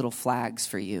sending up little flags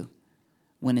for you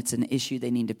when it's an issue they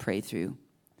need to pray through.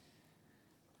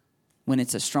 When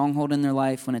it's a stronghold in their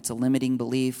life, when it's a limiting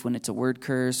belief, when it's a word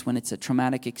curse, when it's a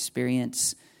traumatic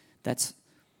experience that's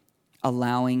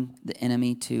allowing the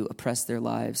enemy to oppress their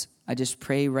lives. I just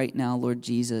pray right now, Lord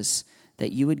Jesus,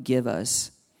 that you would give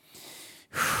us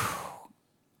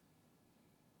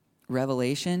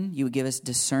revelation. You would give us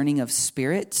discerning of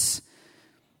spirits.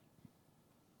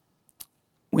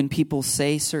 When people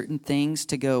say certain things,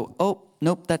 to go, oh,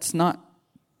 nope, that's not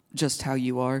just how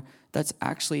you are. That's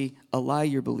actually a lie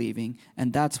you're believing,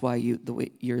 and that's why you're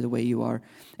the way you are.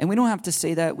 And we don't have to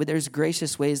say that. There's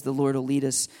gracious ways the Lord will lead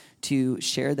us to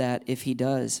share that if he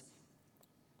does,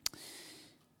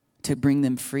 to bring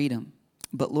them freedom.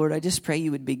 But Lord, I just pray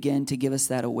you would begin to give us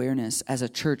that awareness as a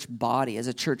church body, as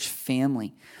a church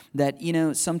family, that,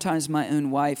 sometimes my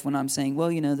own wife, when I'm saying, well,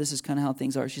 this is kind of how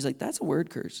things are, she's like, that's a word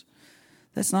curse.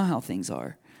 That's not how things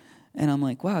are. And I'm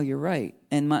like, wow, you're right.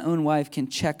 And my own wife can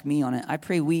check me on it. I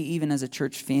pray we, even as a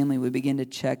church family, would begin to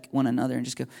check one another and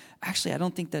just go, actually, I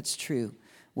don't think that's true,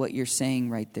 what you're saying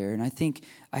right there. And I think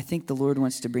the Lord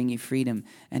wants to bring you freedom,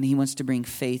 and he wants to bring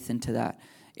faith into that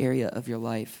area of your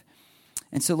life.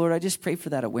 And so, Lord, I just pray for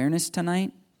that awareness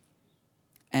tonight.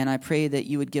 And I pray that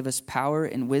you would give us power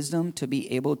and wisdom to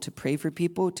be able to pray for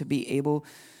people, to be able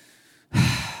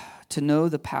to know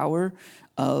the power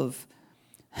of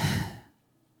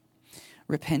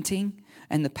repenting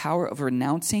and the power of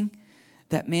renouncing.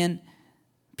 That, man,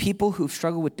 people who've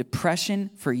struggled with depression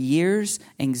for years,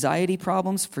 anxiety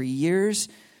problems for years,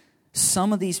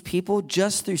 some of these people,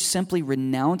 just through simply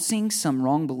renouncing some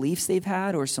wrong beliefs they've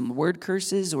had or some word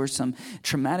curses or some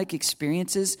traumatic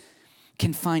experiences,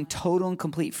 can find total and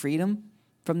complete freedom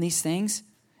from these things.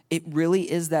 It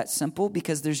really is that simple,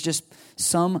 because there's just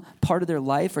some part of their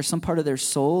life or some part of their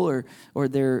soul or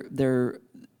their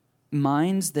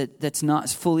minds that's not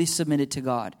fully submitted to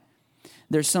God.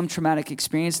 There's some traumatic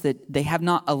experience that they have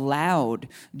not allowed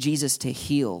Jesus to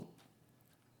heal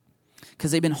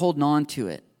because they've been holding on to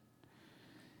it.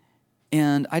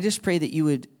 And I just pray that you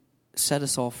would set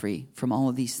us all free from all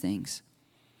of these things.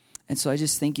 And so I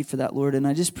just thank you for that, Lord. And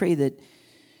I just pray that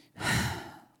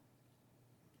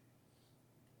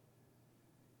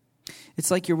it's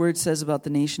like your word says about the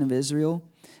nation of Israel,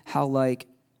 how like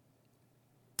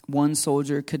one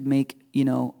soldier could make,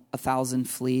 1,000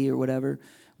 flee or whatever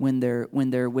when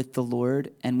they're with the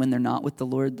Lord, and when they're not with the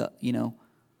Lord,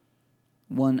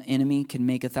 one enemy can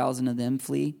make 1,000 of them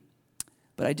flee.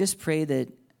 But I just pray that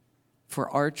for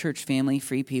our church family,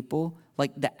 Free People,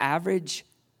 like the average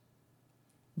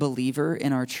believer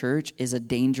in our church is a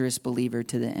dangerous believer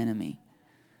to the enemy.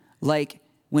 Like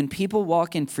when people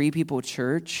walk in Free People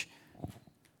Church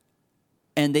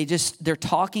and they're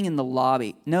talking in the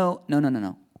lobby. No.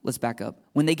 Let's back up.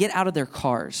 When they get out of their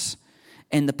cars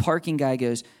and the parking guy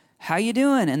goes, "How you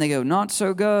doing?" And they go, "Not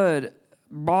so good.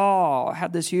 I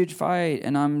had this huge fight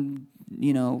and I'm,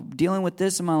 dealing with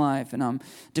this in my life and I'm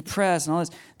depressed and all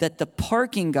this." That the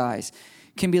parking guys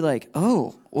can be like,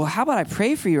 "Oh, well, how about I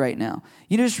pray for you right now?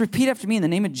 Just repeat after me in the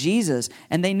name of Jesus."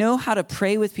 And they know how to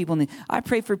pray with people. I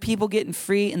pray for people getting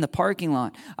free in the parking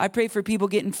lot. I pray for people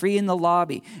getting free in the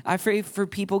lobby. I pray for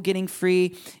people getting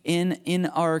free in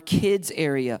our kids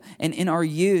area and in our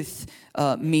youth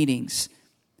meetings.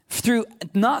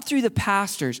 Not through the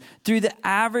pastors, through the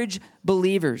average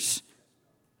believers,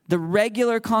 the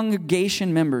regular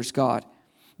congregation members, God.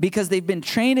 Because they've been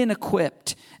trained and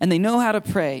equipped and they know how to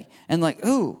pray. And like,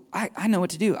 "Oh, I know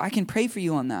what to do. I can pray for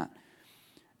you on that."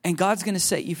 And God's going to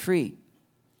set you free.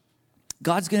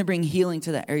 God's going to bring healing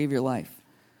to that area of your life.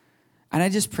 And I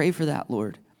just pray for that,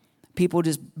 Lord. People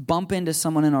just bump into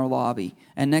someone in our lobby.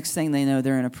 And next thing they know,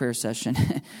 they're in a prayer session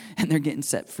and they're getting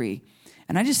set free.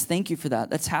 And I just thank you for that.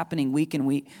 That's happening week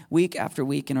after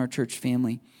week in our church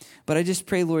family. But I just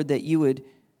pray, Lord, that you would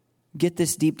get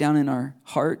this deep down in our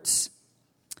hearts.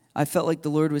 I felt like the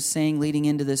Lord was saying leading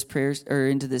into this prayer or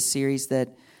into this series that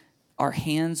our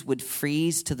hands would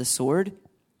freeze to the sword.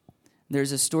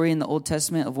 There's a story in the Old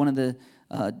Testament of one of the,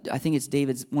 I think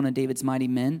it's one of David's mighty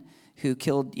men who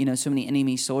killed, so many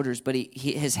enemy soldiers, but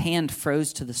his hand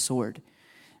froze to the sword.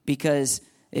 Because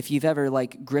if you've ever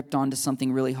like gripped onto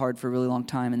something really hard for a really long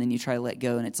time and then you try to let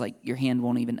go and it's like your hand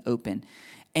won't even open.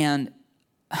 And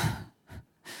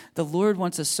the Lord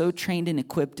wants us so trained and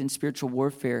equipped in spiritual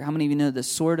warfare. How many of you know the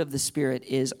sword of the Spirit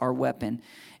is our weapon?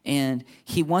 And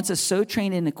he wants us so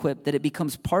trained and equipped that it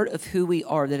becomes part of who we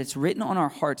are, that it's written on our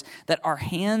hearts, that our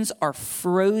hands are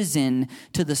frozen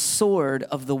to the sword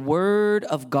of the Word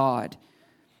of God.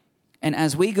 And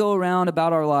as we go around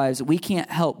about our lives, we can't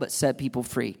help but set people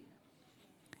free.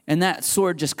 And that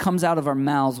sword just comes out of our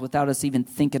mouths without us even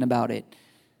thinking about it,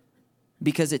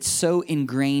 because it's so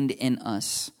ingrained in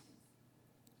us.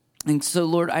 And so,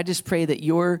 Lord, I just pray that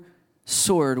your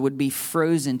sword would be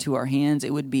frozen to our hands.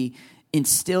 It would be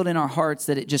instilled in our hearts,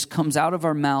 that it just comes out of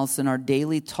our mouths in our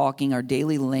daily talking, our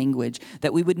daily language,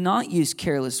 that we would not use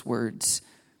careless words,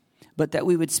 but that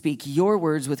we would speak your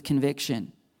words with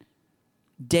conviction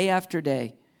day after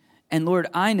day. And Lord,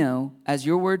 I know, as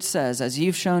your word says, as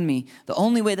you've shown me, the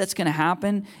only way that's going to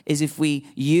happen is if we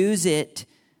use it.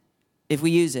 If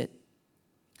we use it.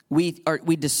 We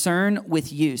discern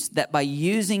with use, that by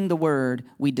using the word,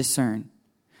 we discern.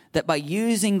 That by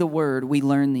using the word, we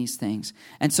learn these things.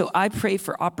 And so I pray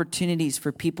for opportunities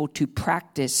for people to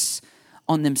practice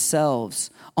on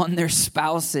themselves, on their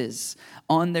spouses,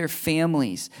 on their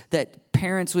families, that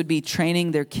parents would be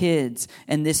training their kids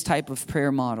in this type of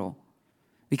prayer model,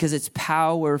 because it's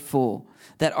powerful.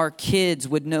 That our kids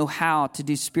would know how to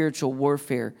do spiritual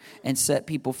warfare and set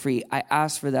people free. I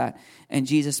ask for that in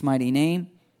Jesus' mighty name.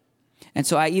 And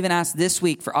so I even asked this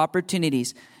week for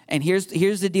opportunities. And here's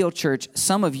the deal, church.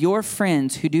 Some of your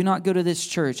friends who do not go to this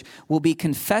church will be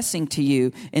confessing to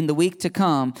you in the week to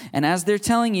come. And as they're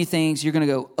telling you things, you're going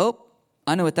to go, "Oh,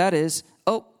 I know what that is.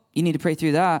 Oh, you need to pray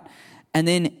through that." And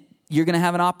then you're going to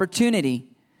have an opportunity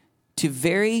to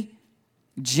very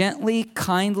gently,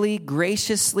 kindly,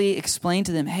 graciously explain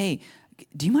to them, "Hey,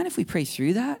 do you mind if we pray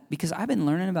through that? Because I've been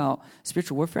learning about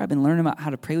spiritual warfare. I've been learning about how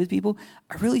to pray with people.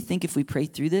 I really think if we pray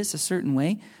through this a certain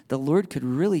way, the Lord could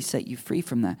really set you free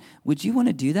from that. Would you want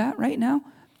to do that right now?"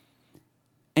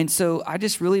 And so I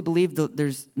just really believe that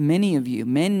there's many of you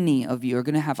are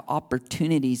going to have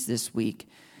opportunities this week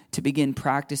to begin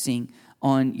practicing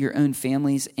on your own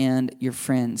families and your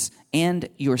friends and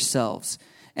yourselves.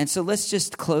 And so let's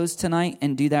just close tonight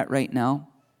and do that right now.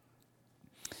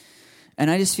 And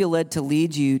I just feel led to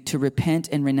lead you to repent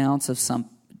and renounce something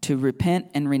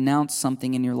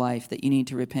in your life that you need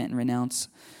to repent and renounce.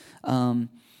 And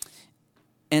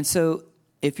so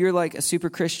if you're like a super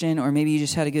Christian, or maybe you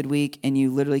just had a good week and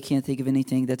you literally can't think of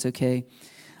anything, that's okay.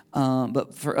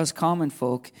 But for us common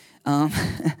folk,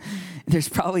 there's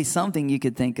probably something you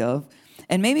could think of.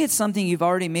 And maybe it's something you've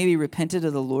already maybe repented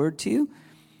of the Lord to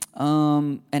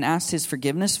and asked his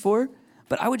forgiveness for.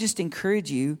 But I would just encourage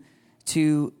you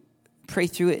to pray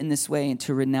through it in this way and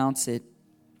to renounce it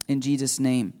in Jesus'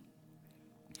 name.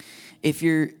 I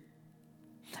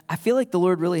feel like the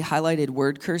Lord really highlighted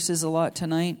word curses a lot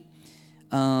tonight.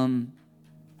 And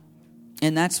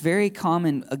that's very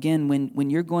common, again, when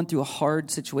you're going through a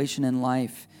hard situation in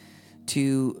life,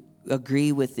 to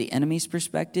agree with the enemy's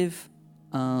perspective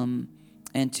and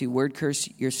to word curse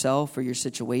yourself or your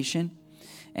situation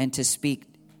and to speak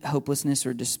hopelessness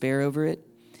or despair over it.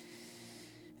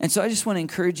 And so I just want to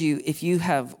encourage you, if you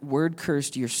have word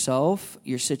cursed yourself,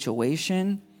 your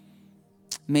situation,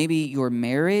 maybe your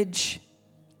marriage,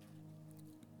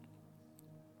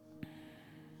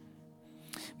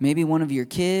 maybe one of your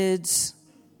kids,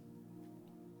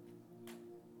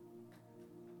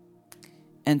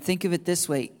 and think of it this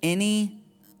way, any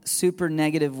super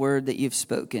negative word that you've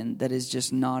spoken that is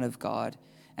just not of God.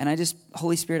 And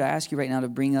Holy Spirit, I ask you right now to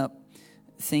bring up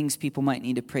things people might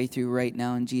need to pray through right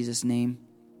now in Jesus' name.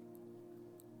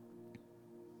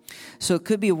 So it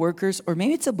could be a word curse, or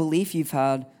maybe it's a belief you've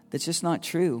had that's just not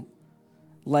true.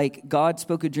 Like God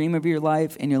spoke a dream over your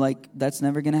life and you're like, that's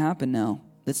never going to happen now.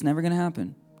 That's never going to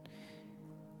happen.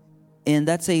 And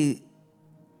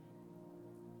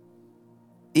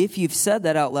if you've said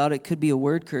that out loud, it could be a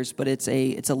word curse, but it's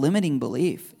a limiting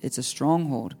belief. It's a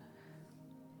stronghold.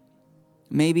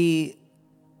 Maybe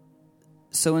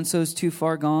so-and-so's too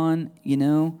far gone,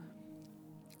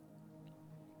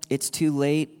 it's too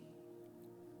late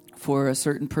for a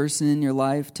certain person in your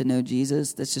life to know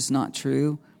Jesus. That's just not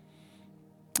true.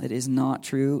 It is not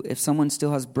true. If someone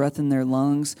still has breath in their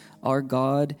lungs, our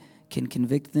God can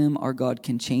convict them. Our God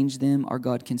can change them. Our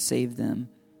God can save them.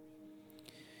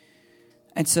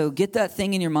 And so get that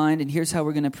thing in your mind, and here's how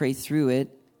we're going to pray through it.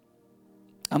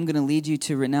 I'm going to lead you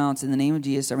to renounce. In the name of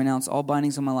Jesus, I renounce all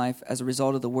bindings on my life as a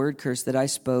result of the word curse that I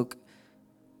spoke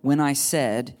when I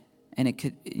said, and it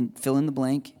could fill in the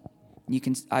blank.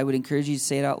 I would encourage you to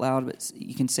say it out loud, but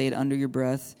you can say it under your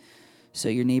breath so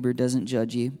your neighbor doesn't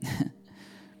judge you.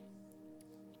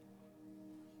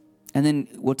 And then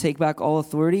we'll take back all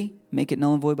authority, make it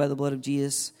null and void by the blood of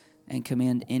Jesus, and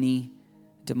command any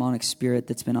demonic spirit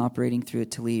that's been operating through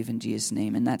it to leave in Jesus'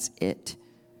 name. And that's it.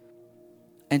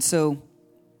 And so,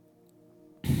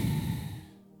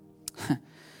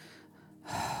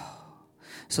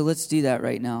 let's do that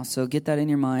right now. So get that in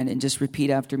your mind and just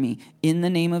repeat after me. In the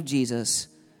name of Jesus,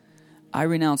 I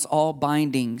renounce all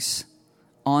bindings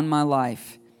on my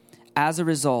life as a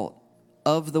result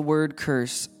of the word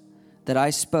curse that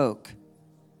I spoke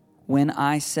when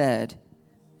I said,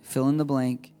 fill in the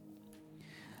blank.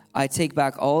 I take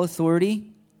back all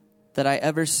authority that I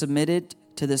ever submitted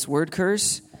to this word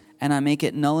curse, and I make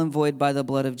it null and void by the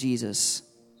blood of Jesus.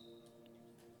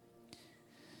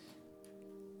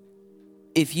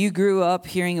 If you grew up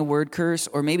hearing a word curse,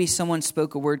 or maybe someone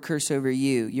spoke a word curse over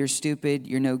you, you're stupid,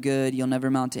 you're no good, you'll never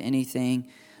amount to anything.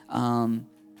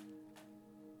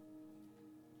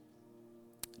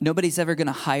 Nobody's ever going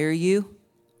to hire you.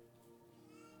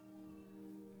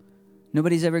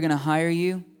 Nobody's ever going to hire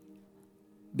you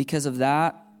because of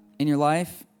that in your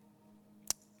life.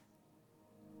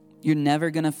 You're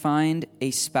never going to find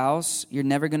a spouse. You're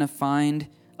never going to find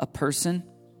a person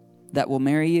that will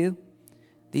marry you.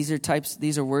 These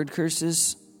are word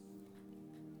curses.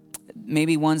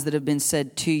 Maybe ones that have been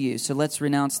said to you. So let's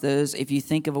renounce those. If you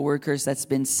think of a word curse that's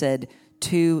been said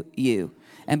to you.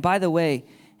 And by the way,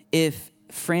 if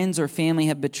friends or family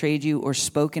have betrayed you or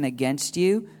spoken against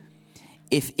you,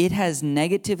 if it has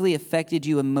negatively affected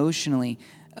you emotionally,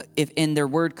 if in their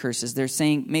word curses, they're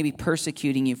saying maybe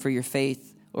persecuting you for your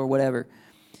faith or whatever.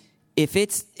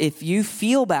 If you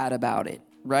feel bad about it,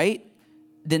 right?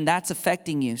 Then that's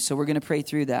affecting you. So we're going to pray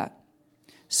through that.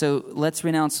 So let's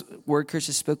renounce word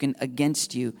curses spoken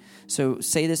against you. So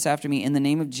say this after me. In the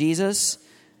name of Jesus,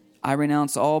 I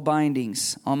renounce all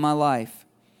bindings on my life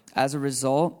as a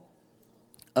result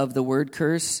of the word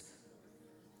curse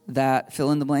that, fill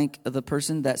in the blank, of the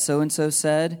person that so-and-so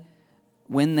said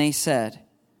when they said.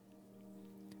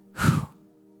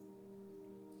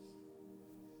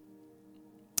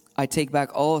 I take back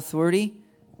all authority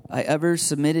I ever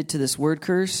submitted to this word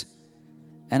curse,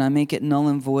 and I make it null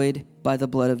and void by the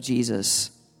blood of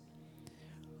Jesus.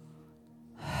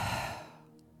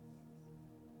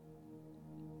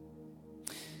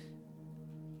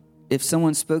 If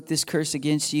someone spoke this curse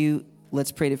against you,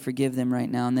 let's pray to forgive them right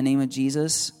now. In the name of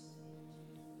Jesus,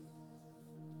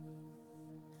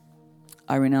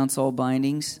 I renounce all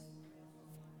bindings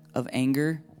of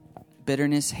anger,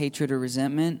 bitterness, hatred, or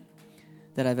resentment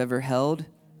that I've ever held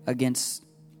against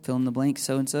fill in the blank,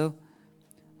 so-and-so,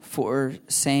 for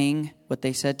saying what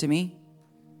they said to me,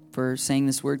 for saying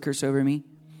this word curse over me.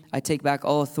 I take back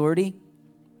all authority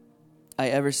I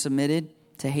ever submitted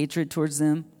to hatred towards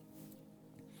them.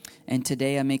 And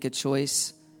today I make a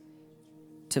choice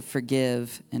to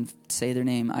forgive and say their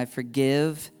name. I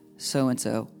forgive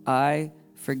so-and-so. I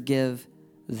forgive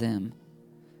them.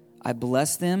 I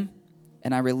bless them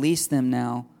and I release them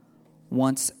now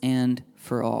once and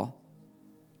for all.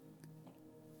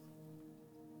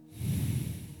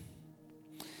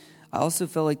 I also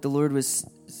felt like the Lord was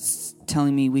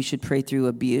telling me we should pray through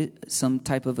abuse, some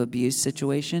type of abuse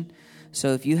situation.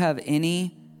 So if you have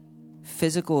any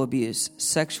physical abuse,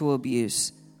 sexual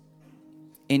abuse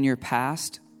in your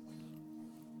past,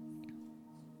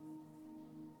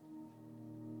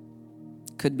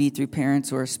 could be through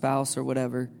parents or a spouse or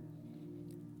whatever,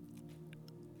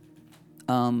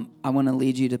 I want to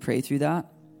lead you to pray through that.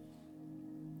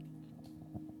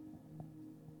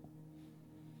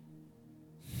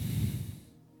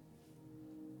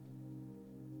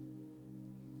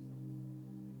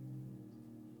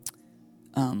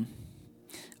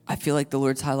 I feel like the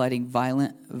Lord's highlighting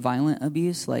violent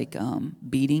abuse, like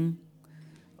beating,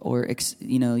 or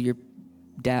your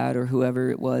dad or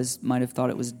whoever it was might have thought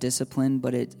it was discipline,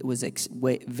 but it was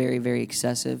very, very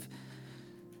excessive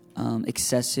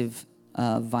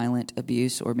violent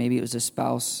abuse, or maybe it was a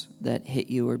spouse that hit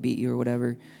you or beat you or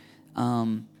whatever.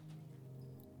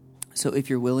 So if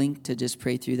you're willing to just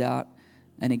pray through that,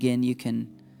 and again, you can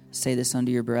say this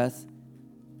under your breath.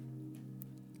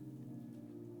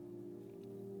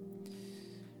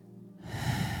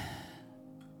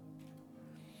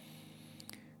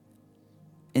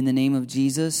 In the name of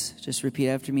Jesus, just repeat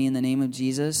after me. In the name of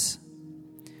Jesus,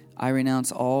 I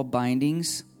renounce all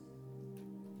bindings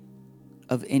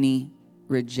of any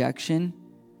rejection,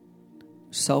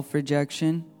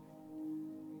 self-rejection,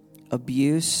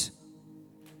 abuse,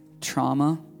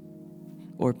 trauma,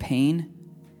 or pain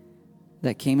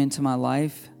that came into my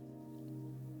life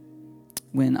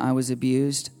when I was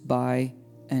abused by,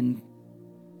 and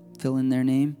fill in their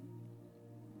name.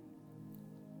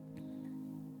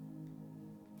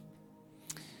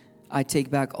 I take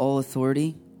back all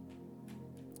authority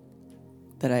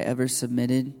that I ever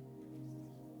submitted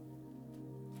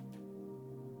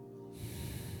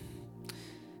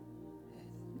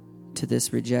to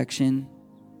this rejection,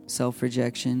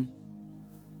 self-rejection,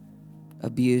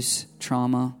 abuse,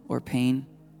 trauma, or pain.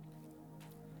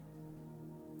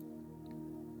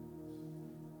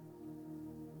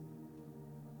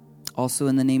 Also,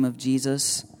 in the name of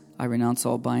Jesus, I renounce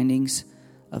all bindings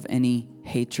of any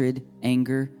hatred,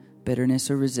 anger, bitterness,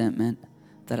 or resentment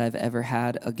that I've ever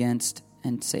had against,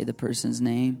 and say the person's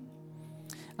name.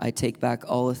 I take back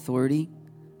all authority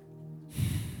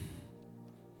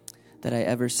that I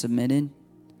ever submitted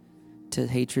to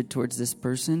hatred towards this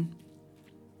person.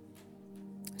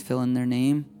 Fill in their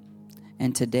name.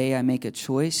 And today I make a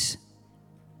choice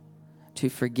to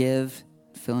forgive.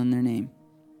 Fill in their name.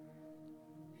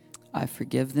 I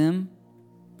forgive them.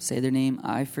 Say their name.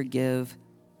 I forgive.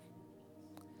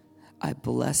 I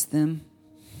bless them.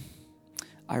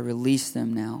 I release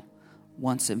them now,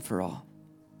 once and for all.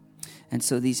 And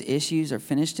so these issues are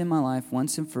finished in my life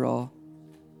once and for all,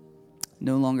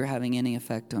 no longer having any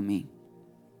effect on me.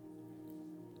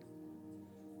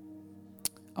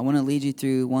 I want to lead you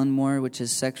through one more, which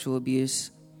is sexual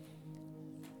abuse.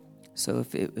 So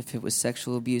if it was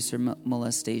sexual abuse or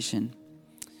molestation,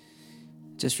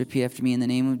 just repeat after me. In the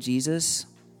name of Jesus,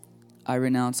 I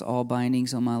renounce all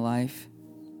bindings on my life,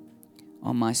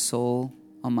 on my soul,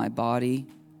 on my body.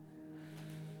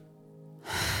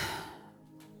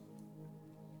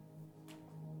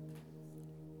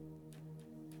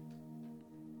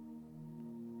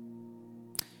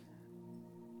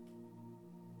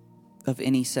 Of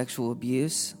any sexual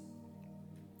abuse,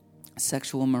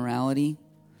 sexual immorality,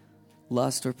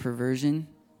 lust, or perversion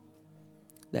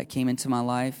that came into my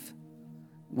life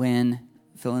when,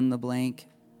 fill in the blank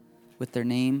with their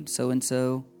name,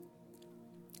 so-and-so,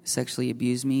 sexually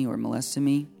abused me or molested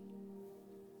me.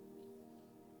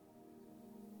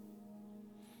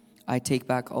 I take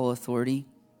back all authority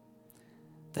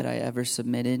that I ever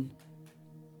submitted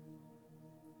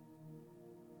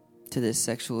to this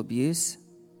sexual abuse,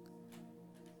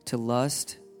 to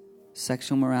lust,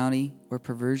 sexual morality, or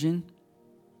perversion,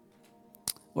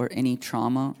 or any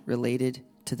trauma related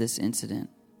to this incident.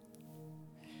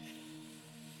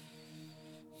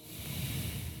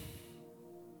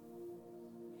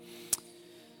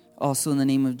 Also, in the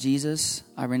name of Jesus,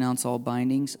 I renounce all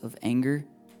bindings of anger,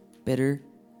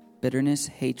 bitterness,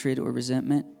 hatred, or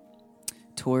resentment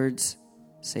towards,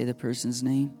 say the person's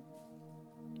name.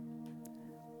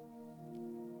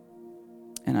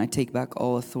 And I take back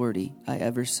all authority I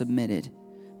ever submitted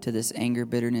to this anger,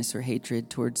 bitterness, or hatred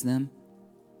towards them.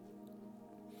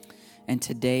 And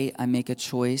today I make a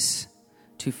choice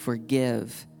to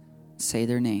forgive, say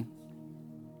their name.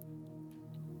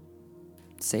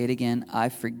 Say it again. I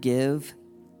forgive,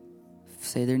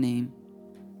 say their name.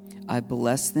 I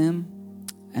bless them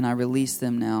and I release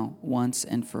them now once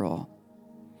and for all.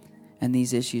 And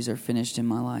these issues are finished in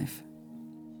my life.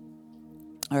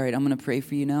 All right, I'm going to pray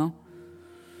for you now.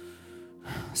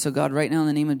 So God, right now in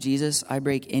the name of Jesus, I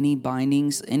break any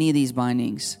bindings, any of these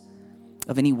bindings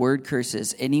of any word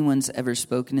curses anyone's ever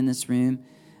spoken in this room,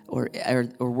 or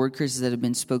word curses that have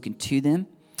been spoken to them.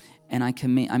 And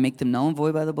I make them null and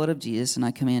void by the blood of Jesus. And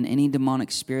I command any demonic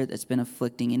spirit that's been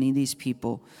afflicting any of these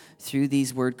people through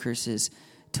these word curses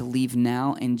to leave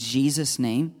now in Jesus'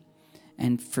 name,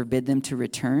 and forbid them to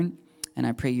return. And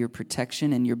I pray your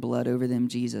protection and your blood over them,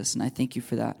 Jesus. And I thank you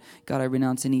for that. God, I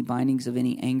renounce any bindings of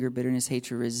any anger, bitterness,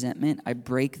 hatred, resentment. I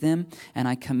break them, and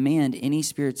I command any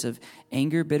spirits of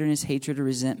anger, bitterness, hatred, or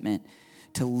resentment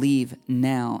to leave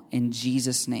now in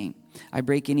Jesus' name. I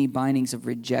break any bindings of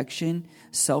rejection,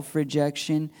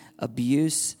 self-rejection,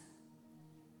 abuse,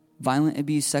 violent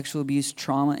abuse, sexual abuse,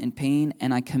 trauma, and pain.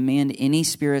 And I command any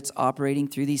spirits operating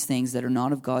through these things that are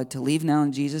not of God to leave now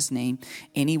in Jesus' name.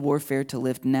 Any warfare to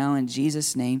lift now in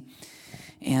Jesus' name.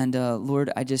 And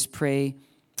Lord, I just pray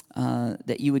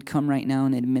that you would come right now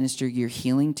and administer your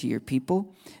healing to your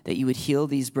people, that you would heal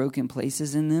these broken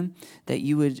places in them, that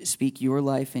you would speak your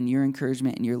life and your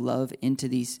encouragement and your love into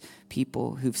these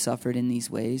people who've suffered in these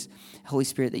ways. Holy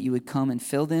Spirit, that you would come and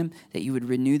fill them, that you would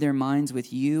renew their minds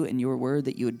with you and your word,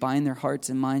 that you would bind their hearts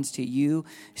and minds to you,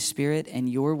 Spirit, and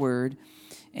your word.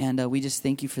 And we just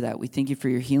thank you for that. We thank you for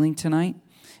your healing tonight.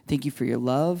 Thank you for your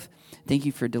love. Thank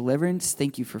you for deliverance.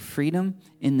 Thank you for freedom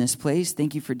in this place.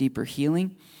 Thank you for deeper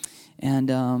healing.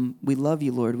 And we love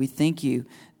you, Lord. We thank you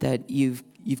that you've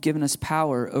given us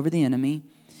power over the enemy,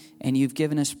 and you've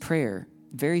given us prayer.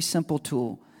 Very simple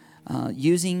tool.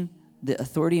 Using the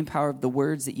authority and power of the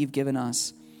words that you've given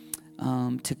us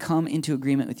to come into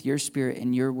agreement with your spirit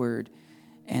and your word.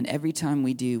 And every time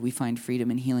we do, we find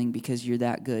freedom and healing because you're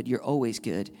that good. You're always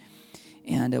good.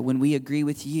 And when we agree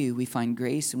with you, we find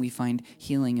grace and we find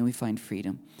healing and we find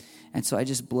freedom. And so I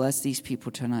just bless these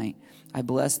people tonight. I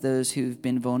bless those who've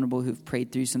been vulnerable, who've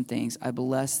prayed through some things. I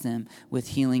bless them with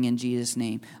healing in Jesus'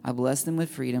 name. I bless them with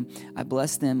freedom. I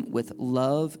bless them with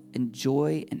love and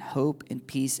joy and hope and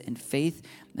peace and faith.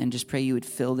 And just pray you would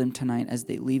fill them tonight as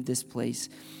they leave this place.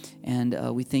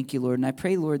 And we thank you, Lord. And I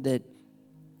pray, Lord, that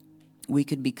we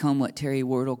could become what Terry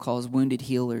Wardle calls wounded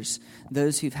healers.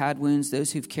 Those who've had wounds,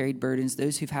 those who've carried burdens,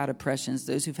 those who've had oppressions,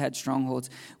 those who've had strongholds.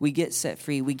 We get set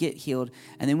free, we get healed,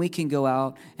 and then we can go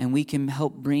out and we can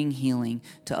help bring healing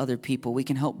to other people. We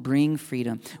can help bring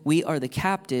freedom. We are the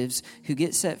captives who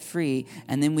get set free,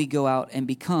 and then we go out and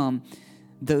become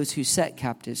those who set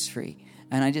captives free.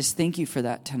 And I just thank you for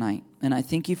that tonight. And I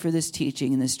thank you for this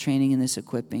teaching and this training and this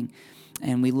equipping.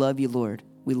 And we love you, Lord.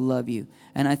 We love you.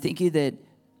 And I thank you that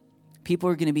people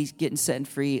are going to be getting set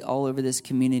free all over this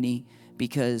community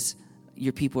because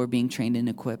your people are being trained and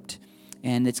equipped.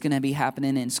 And it's going to be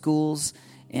happening in schools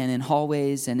and in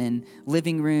hallways and in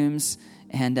living rooms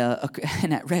and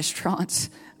at restaurants,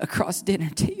 across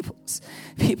dinner tables.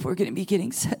 People are going to be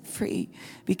getting set free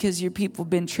because your people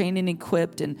have been trained and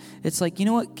equipped. And it's like, you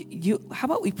know what? How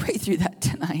about we pray through that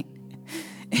tonight?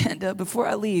 And before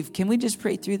I leave, can we just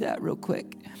pray through that real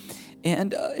quick?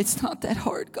 And it's not that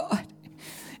hard, God.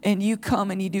 And you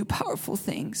come and you do powerful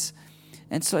things.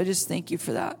 And so I just thank you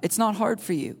for that. It's not hard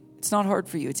for you. It's not hard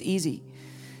for you. It's easy.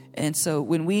 And so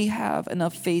when we have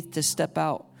enough faith to step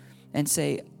out and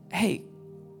say, hey,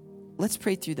 let's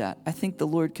pray through that. I think the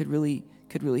Lord could really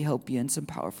help you in some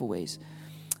powerful ways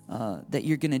that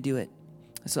you're going to do it.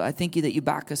 So I thank you that you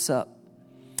back us up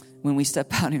when we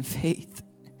step out in faith.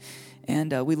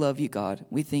 And we love you, God.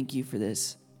 We thank you for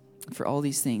this, for all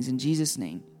these things. In Jesus'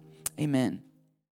 name, amen.